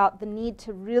talking about the need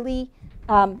to really,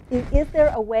 is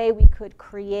there a way we could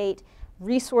create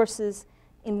resources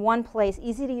in one place,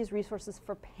 easy to use resources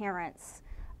for parents,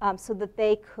 so that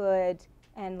they could,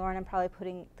 and Lauren, I'm probably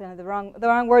putting the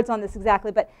wrong words on this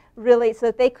exactly, but really so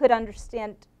that they could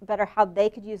understand better how they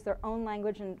could use their own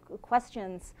language and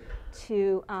questions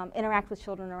to interact with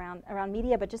children around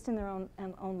media, but just in their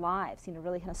own lives, you know,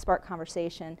 really kind of spark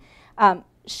conversation.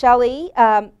 Shelley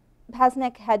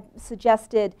Pasnick had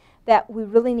suggested that we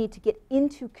really need to get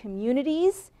into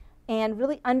communities and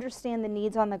really understand the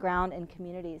needs on the ground in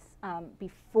communities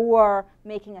before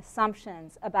making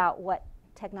assumptions about what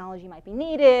technology might be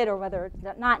needed or whether it's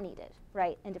not needed,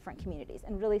 right, in different communities,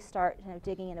 and really start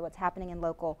digging into what's happening in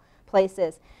local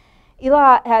places.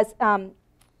 Ela has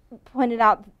pointed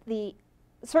out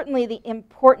certainly the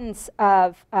importance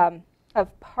of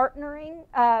partnering.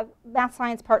 Math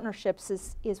science partnerships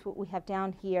is what we have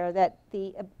down here, that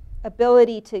the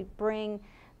ability to bring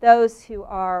those who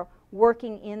are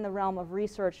working in the realm of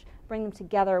research, bring them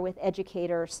together with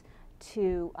educators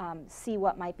to see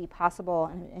what might be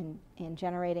possible in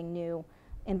generating new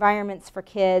environments for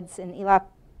kids. And Ela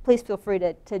please feel free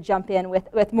to jump in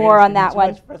with more on that one.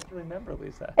 Too much for us to remember,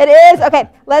 Lisa. It is. Okay.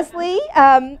 Leslie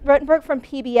Rotenberg from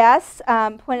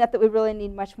PBS pointed out that we really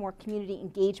need much more community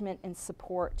engagement and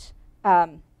support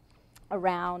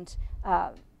around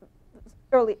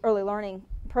early learning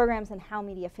programs and how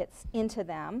media fits into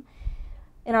them.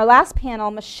 In our last panel,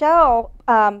 Michelle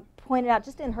pointed out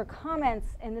just in her comments,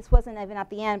 and this wasn't even at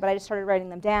the end, but I just started writing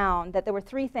them down, that there were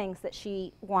 3 things that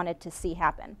she wanted to see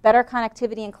happen. Better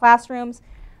connectivity in classrooms,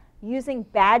 using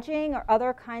badging or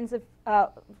other kinds of,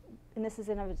 and this is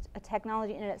in a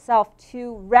technology in itself,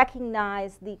 to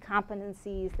recognize the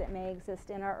competencies that may exist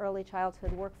in our early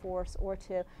childhood workforce, or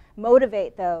to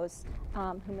motivate those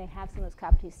who may have some of those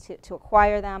competencies to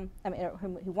acquire them, or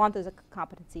who want those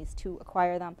competencies to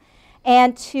acquire them,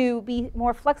 and to be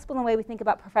more flexible in the way we think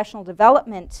about professional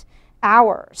development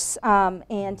hours,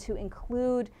 and to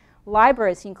include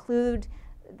libraries, to include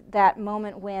that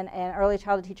moment when an early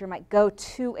childhood teacher might go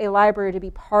to a library to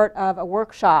be part of a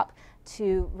workshop,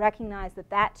 to recognize that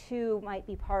that too might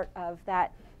be part of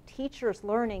that teacher's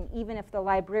learning, even if the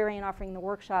librarian offering the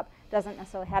workshop doesn't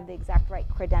necessarily have the exact right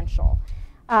credential.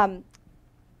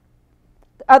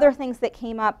 Other things that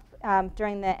came up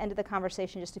during the end of the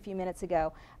conversation just a few minutes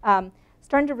ago,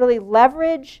 starting to really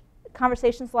leverage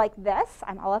conversations like this,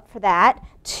 I'm all up for that,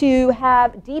 to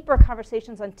have deeper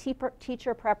conversations on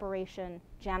teacher preparation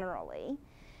generally.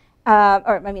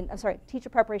 Teacher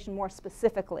preparation more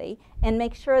specifically, and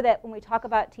make sure that when we talk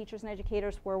about teachers and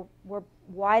educators, we're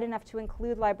wide enough to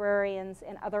include librarians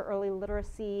and other early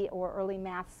literacy or early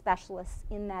math specialists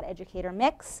in that educator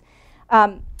mix.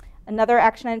 Another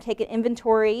action item, take an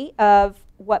inventory of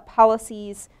what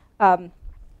policies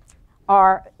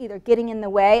are either getting in the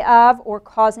way of or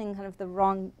causing kind of the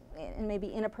wrong and maybe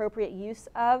inappropriate use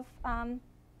of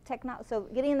technology. So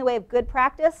getting in the way of good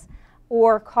practice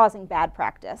or causing bad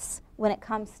practice when it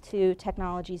comes to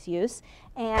technology's use.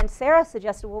 And Sarah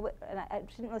suggested, well, and I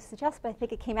didn't really suggest, but I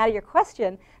think it came out of your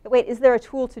question, that wait, is there a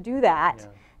tool to do that?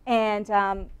 Yeah.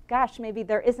 And gosh, maybe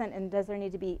there isn't, and does there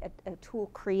need to be a tool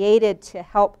created to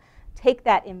help take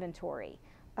that inventory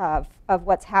of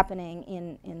what's happening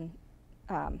in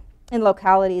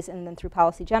localities and then through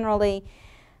policy generally.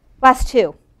 Last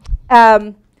 2.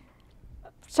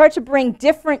 Start to bring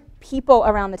different people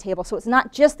around the table. So it's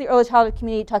not just the early childhood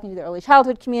community talking to the early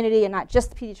childhood community and not just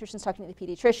the pediatricians talking to the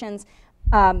pediatricians.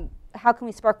 How can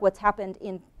we spark what's happened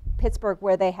in Pittsburgh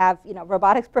where they have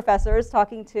robotics professors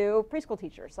talking to preschool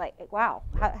teachers? Like, wow,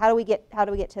 how do we get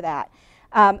to that?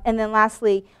 And then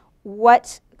lastly,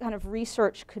 what kind of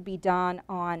research could be done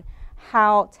on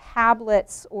how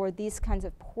tablets or these kinds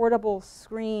of portable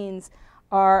screens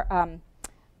are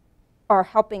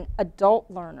helping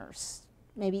adult learners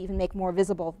maybe even make more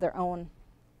visible their own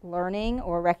learning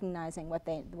or recognizing what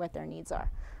their needs are.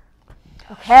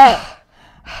 Okay.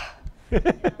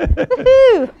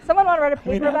 Woohoo! Someone want to write a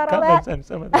paper about all that? On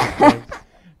some of those things.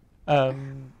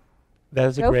 That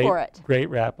was a great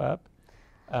wrap up.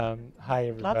 Hi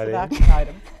everybody. Lots of action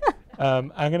items.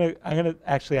 I'm gonna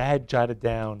actually, I had jotted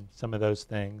down some of those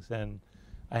things, and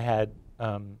I had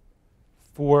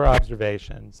 4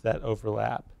 observations that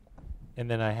overlap, and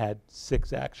then I had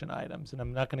 6 action items, and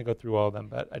I'm not going to go through all of them,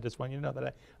 but I just want you to know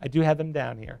that I do have them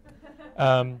down here.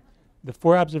 The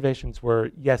 4 observations were,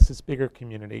 yes, this bigger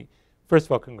community. First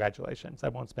of all, congratulations. I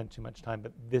won't spend too much time,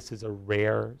 but this is a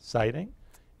rare sighting,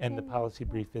 and the policy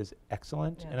brief is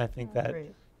excellent, and I think that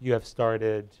you have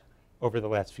started over the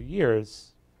last few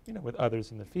years, with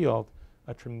others in the field,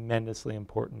 a tremendously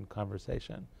important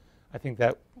conversation. I think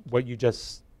that what you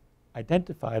just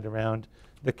identified around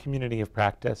the community of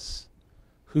practice,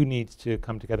 who needs to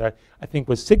come together, I think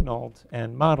was signaled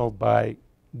and modeled by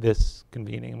this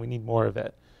convening, and we need more of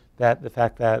it. That the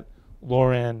fact that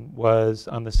Lauren was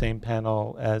on the same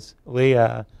panel as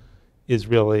Leah is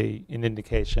really an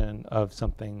indication of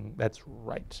something that's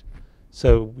right.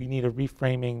 So we need a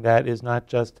reframing that is not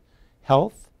just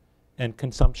health and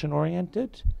consumption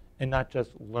oriented and not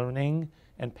just learning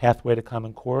and pathway to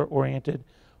Common Core oriented.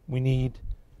 We need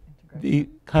the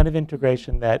kind of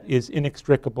integration that is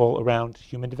inextricable around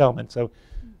human development. So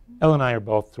Elle and I are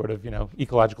both sort of,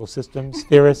 ecological systems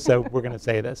theorists, so we're going to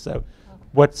say this. So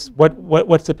what's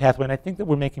the pathway? And I think that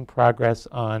we're making progress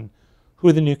on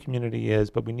who the new community is,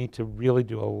 but we need to really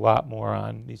do a lot more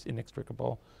on these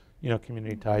inextricable,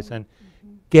 community ties. And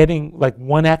getting, like,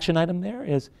 one action item there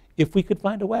is if we could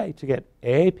find a way to get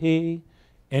AAP,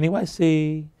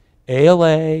 NEYC,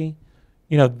 ALA,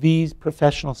 these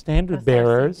professional standard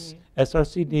bearers,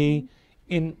 SRCD,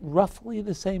 in roughly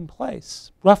the same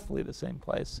place,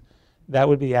 that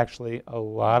would be actually a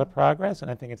lot of progress,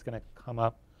 and I think it's going to come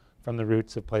up from the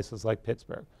roots of places like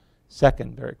Pittsburgh.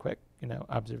 Second, very quick,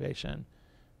 observation.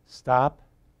 Stop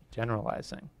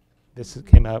generalizing.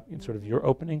 Came out in sort of your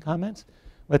opening comments.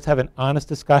 Let's have an honest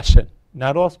discussion.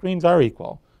 Not all screens are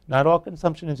equal. Not all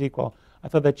consumption is equal. I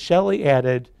thought that Shelley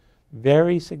added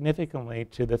very significantly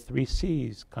to the 3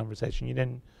 C's conversation. You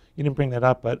didn't bring that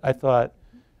up, but I thought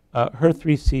her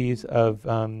 3 C's of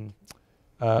the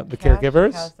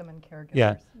caregivers. Chasm and caregivers.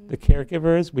 Yeah, the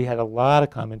caregivers. We had a lot of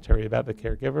commentary about the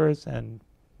caregivers, and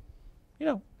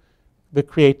the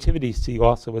creativity C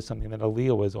also was something that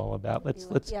Aaliyah was all about. Let's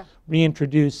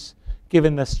reintroduce,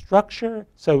 given the structure.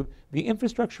 So the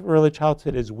infrastructure for early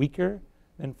childhood is weaker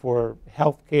than for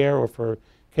healthcare or for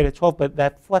K to 12, but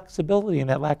that flexibility and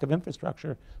that lack of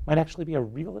infrastructure might actually be a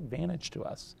real advantage to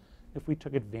us if we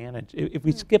took advantage. If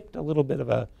we skipped a little bit of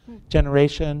a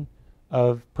generation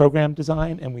of program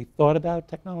design and we thought about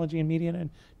technology and media in a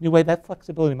new way, that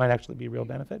flexibility might actually be a real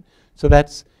benefit. So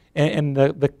that's, and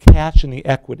the cash and the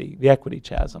equity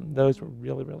chasm, those were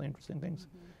really, really interesting things,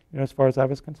 as far as I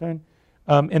was concerned.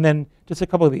 And then just a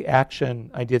couple of the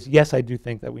action ideas. Yes, I do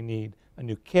think that we need a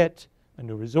new kit, a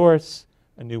new resource,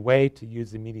 a new way to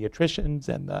use the mediatricians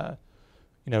and the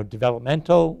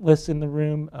developmental lists in the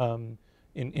room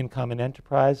in common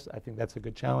enterprise. I think that's a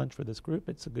good challenge for this group.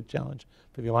 It's a good challenge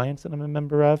for the Alliance that I'm a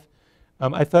member of.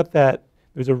 I thought that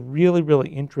there was a really, really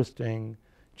interesting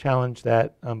challenge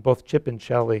that both Chip and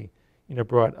Shelley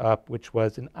brought up, which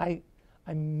was, and I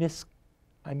missed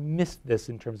this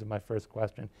in terms of my first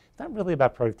question. It's not really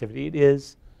about productivity. It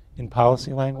is in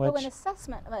policy language. Although an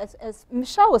assessment, as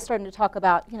Michelle was starting to talk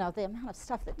about, the amount of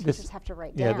stuff that teachers have to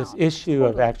write down. Yeah, this issue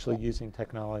of actually using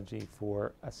technology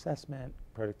for assessment,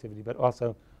 productivity, but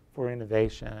also for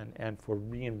innovation and for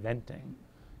reinventing,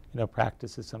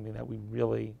 practice is something that we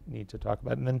really need to talk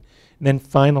about. And then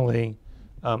finally,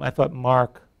 I thought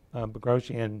Mark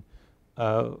Bogrosian,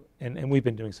 and we've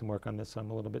been doing some work on this, so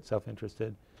I'm a little bit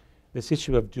self-interested. This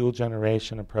issue of dual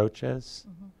generation approaches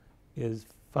is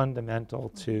fundamental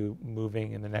to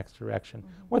moving in the next direction,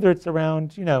 whether it's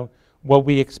around, what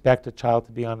we expect a child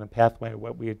to be on a pathway or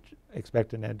what we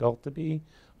expect an adult to be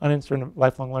on in certain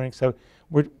lifelong learning. So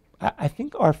I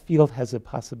think our field has a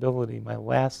possibility, my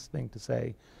last thing to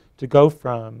say, to go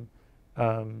from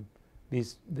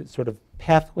these sort of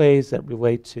pathways that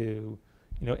relate to,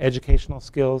 educational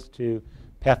skills to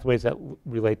pathways that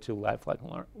relate to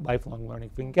lifelong learning.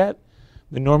 If we can get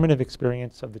the normative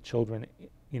experience of the children,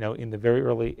 in the very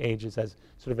early ages as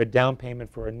sort of a down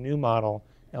payment for a new model,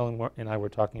 Ellen and I were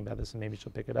talking about this, and maybe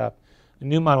she'll pick it up, a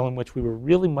new model in which we were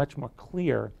really much more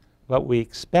clear what we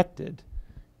expected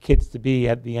kids to be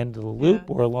at the end of the loop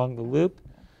or along the loop,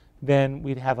 then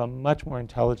we'd have a much more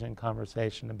intelligent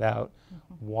conversation about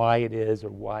why it is or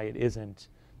why it isn't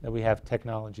that we have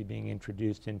technology being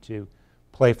introduced into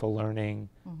playful learning,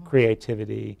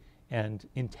 creativity, and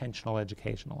intentional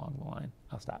education along the line.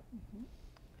 I'll stop.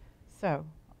 So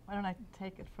why don't I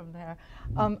take it from there?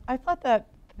 I thought that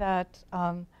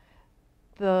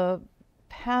the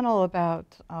panel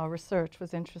about research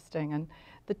was interesting, and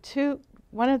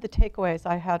one of the takeaways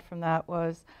I had from that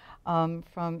was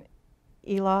from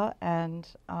Ela and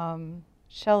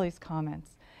Shelley's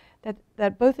comments,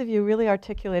 that both of you really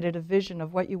articulated a vision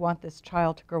of what you want this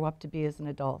child to grow up to be as an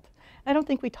adult. I don't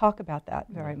think we talk about that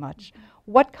very much.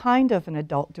 What kind of an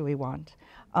adult do we want?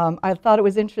 I thought it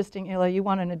was interesting, Ela, you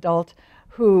want an adult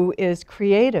who is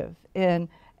creative and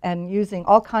using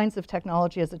all kinds of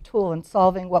technology as a tool and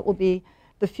solving what will be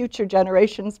the future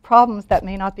generation's problems that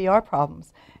may not be our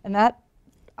problems. And that,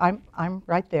 I'm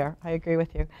right there. I agree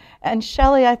with you. And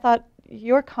Shelley, I thought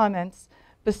your comments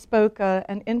bespoke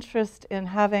an interest in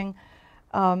having,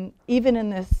 even in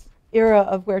this era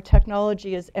of where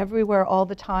technology is everywhere all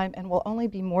the time and will only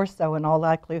be more so in all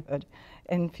likelihood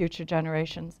in future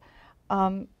generations,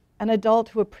 an adult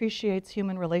who appreciates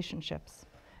human relationships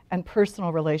and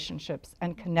personal relationships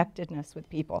and connectedness with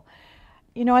people.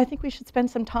 I think we should spend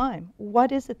some time.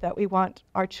 What is it that we want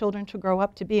our children to grow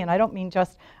up to be? And I don't mean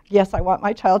just, yes, I want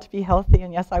my child to be healthy,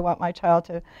 and yes, I want my child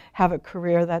to have a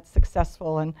career that's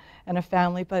successful and a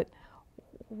family, but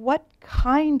what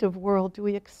kind of world do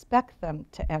we expect them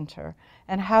to enter,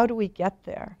 and how do we get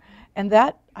there? And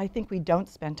that, I think we don't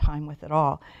spend time with at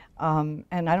all. And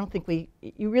I don't think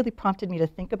you really prompted me to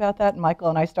think about that, and Michael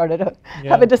and I started to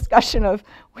have a discussion of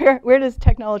where does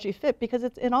technology fit, because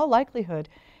it's in all likelihood,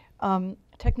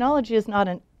 technology is not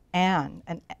an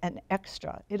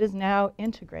extra. It is now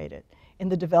integrated in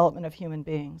the development of human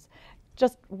beings.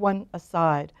 Just one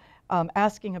aside,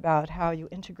 asking about how you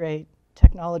integrate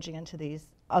technology into these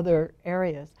other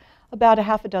areas. About a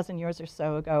half a dozen years or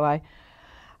so ago,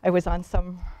 I was on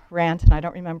some rant, and I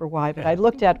don't remember why, but I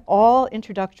looked at all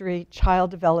introductory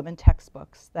child development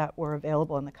textbooks that were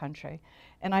available in the country.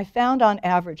 And I found on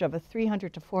average of a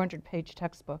 300 to 400 page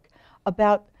textbook,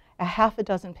 about a half a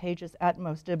dozen pages at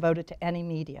most devoted to any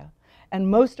media. And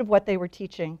most of what they were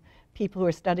teaching people who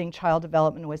were studying child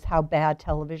development was how bad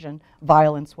television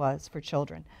violence was for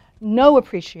children. No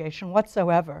appreciation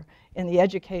whatsoever in the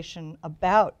education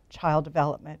about child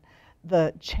development,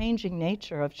 the changing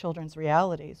nature of children's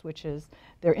realities, which is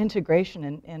their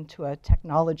integration into a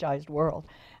technologized world.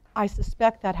 I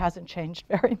suspect that hasn't changed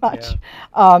very much.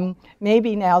 Yeah.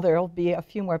 Maybe now there will be a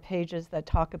few more pages that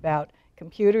talk about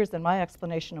computers, and my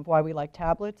explanation of why we like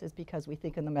tablets is because we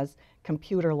think of them as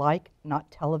computer-like,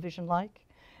 not television-like.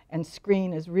 And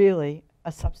screen is really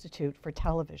a substitute for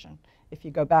television. If you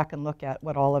go back and look at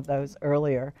what all of those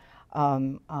earlier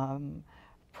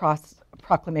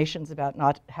proclamations about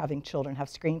not having children have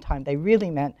screen time, they really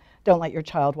meant don't let your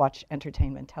child watch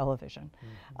entertainment television.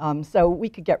 Mm-hmm. So we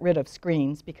could get rid of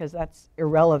screens because that's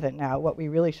irrelevant now. What we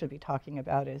really should be talking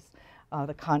about is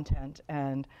the content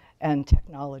and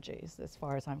technologies, as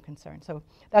far as I'm concerned. So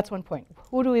that's one point.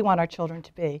 Who do we want our children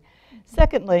to be?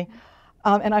 Secondly,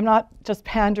 and I'm not just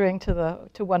pandering to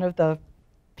one of the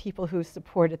people who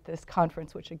supported this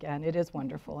conference, which again, it is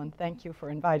wonderful, and thank you for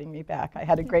inviting me back. I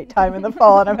had a great time in the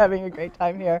fall, and I'm having a great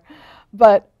time here.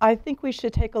 But I think we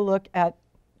should take a look at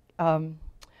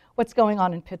what's going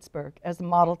on in Pittsburgh as a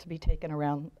model to be taken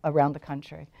around the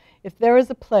country. If there is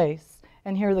a place,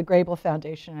 and here the Grable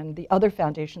Foundation and the other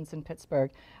foundations in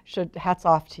Pittsburgh, hats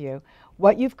off to you.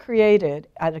 What you've created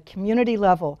at a community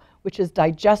level, which is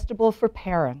digestible for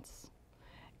parents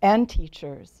and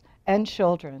teachers and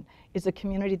children, is a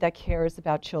community that cares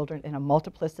about children in a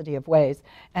multiplicity of ways,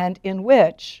 and in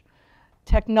which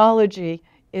technology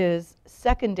is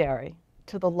secondary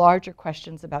to the larger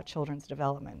questions about children's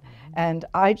development. Mm-hmm. And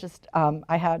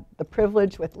I had the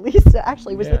privilege with Lisa,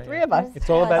 actually it was the three of us. It's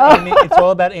all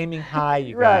about aiming high,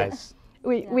 you guys.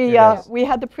 We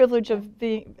had the privilege of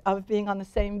being on the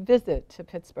same visit to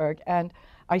Pittsburgh, and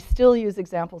I still use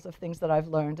examples of things that I've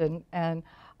learned, and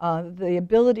the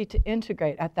ability to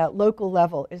integrate at that local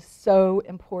level is so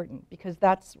important because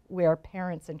that's where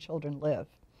parents and children live,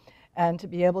 and to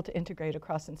be able to integrate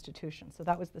across institutions. So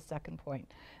that was the second point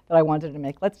that I wanted to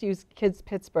make. Let's use Kids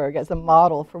Pittsburgh as a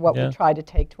model for what we try to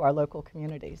take to our local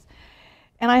communities.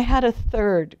 And I had a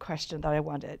third question that I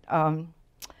wanted. I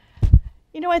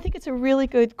think it's a really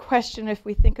good question if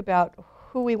we think about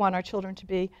who we want our children to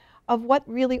be, of what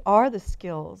really are the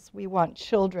skills we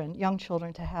want young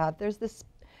children to have. There's this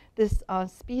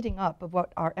speeding up of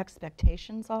what our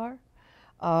expectations are.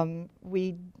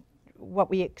 What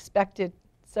we expected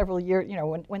several years,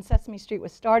 when Sesame Street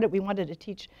was started, we wanted to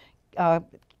teach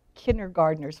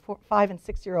kindergartners, 5 and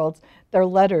 6 year olds, their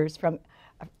letters to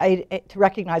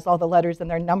recognize all the letters and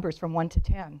their numbers from 1 to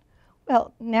 10.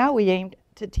 Well, now we aim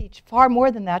to teach far more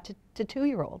than that to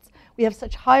 2-year-olds. We have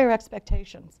such higher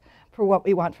expectations for what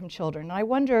we want from children. And I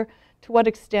wonder to what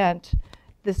extent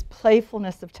this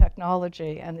playfulness of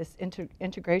technology and this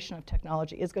integration of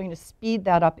technology is going to speed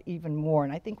that up even more.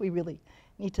 And I think we really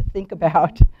need to think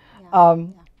about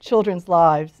children's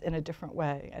lives in a different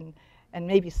way and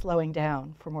maybe slowing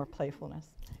down for more playfulness.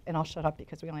 And I'll shut up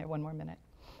because we only have 1 more minute.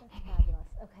 That's fabulous.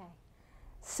 Okay.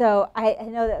 So I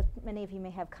know that many of you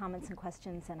may have comments and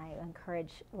questions, and I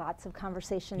encourage lots of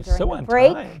conversation during the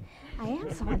break. Time. I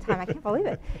am so on time. I can't believe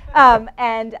it.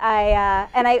 And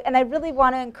I really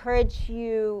want to encourage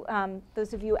you,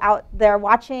 those of you out there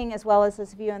watching, as well as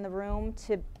those of you in the room,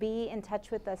 to be in touch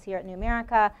with us here at New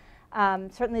America.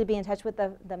 Certainly to be in touch with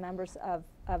the members of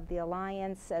the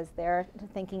Alliance as they're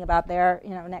thinking about their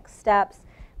next steps.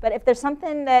 But if there's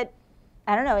something that,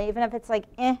 I don't know, even if it's like,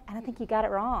 I don't think you got it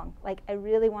wrong. Like, I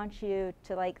really want you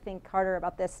to think harder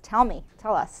about this. Tell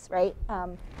us, right?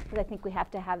 Because I think we have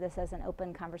to have this as an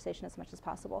open conversation as much as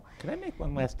possible. Can I make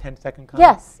one last 10-second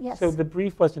comment? Yes. So the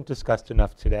brief wasn't discussed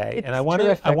enough today, and I want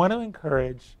to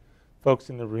encourage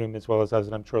folks in the room as well as us,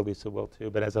 and I'm sure Lisa will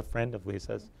too, but as a friend of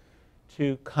Lisa's,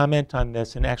 to comment on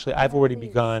this. And actually, I've already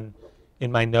begun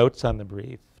in my notes on the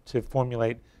brief to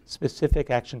formulate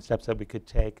specific action steps that we could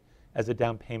take as a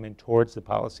down payment towards the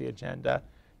policy agenda.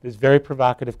 There's very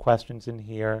provocative questions in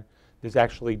here. There's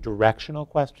actually directional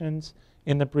questions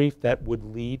in the brief that would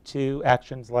lead to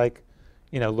actions like,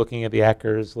 looking at the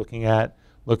Eckers, looking at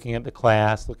the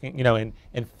class,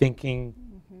 and thinking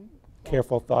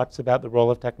careful thoughts about the role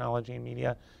of technology and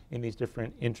media in these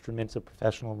different instruments of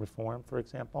professional reform, for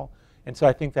example. And so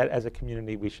I think that as a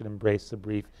community, we should embrace the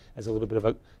brief as a little bit of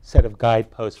a set of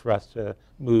guideposts for us to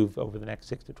move over the next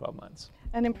 6 to 12 months.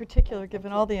 And in particular,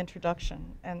 given all the introduction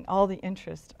and all the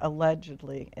interest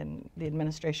allegedly in the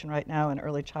administration right now in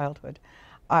early childhood,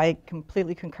 I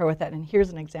completely concur with that. And here's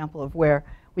an example of where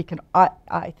we can,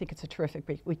 I think it's a terrific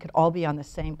brief. We could all be on the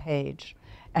same page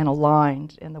and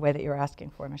aligned in the way that you're asking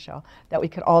for, Michelle, that we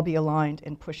could all be aligned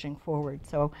in pushing forward.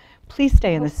 So please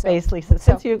stay in this space, Lisa.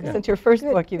 Since your first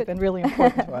book, you've been really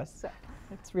important to us.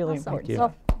 It's really important.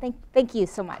 Well, thank you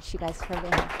so much, you guys, for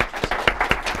being here.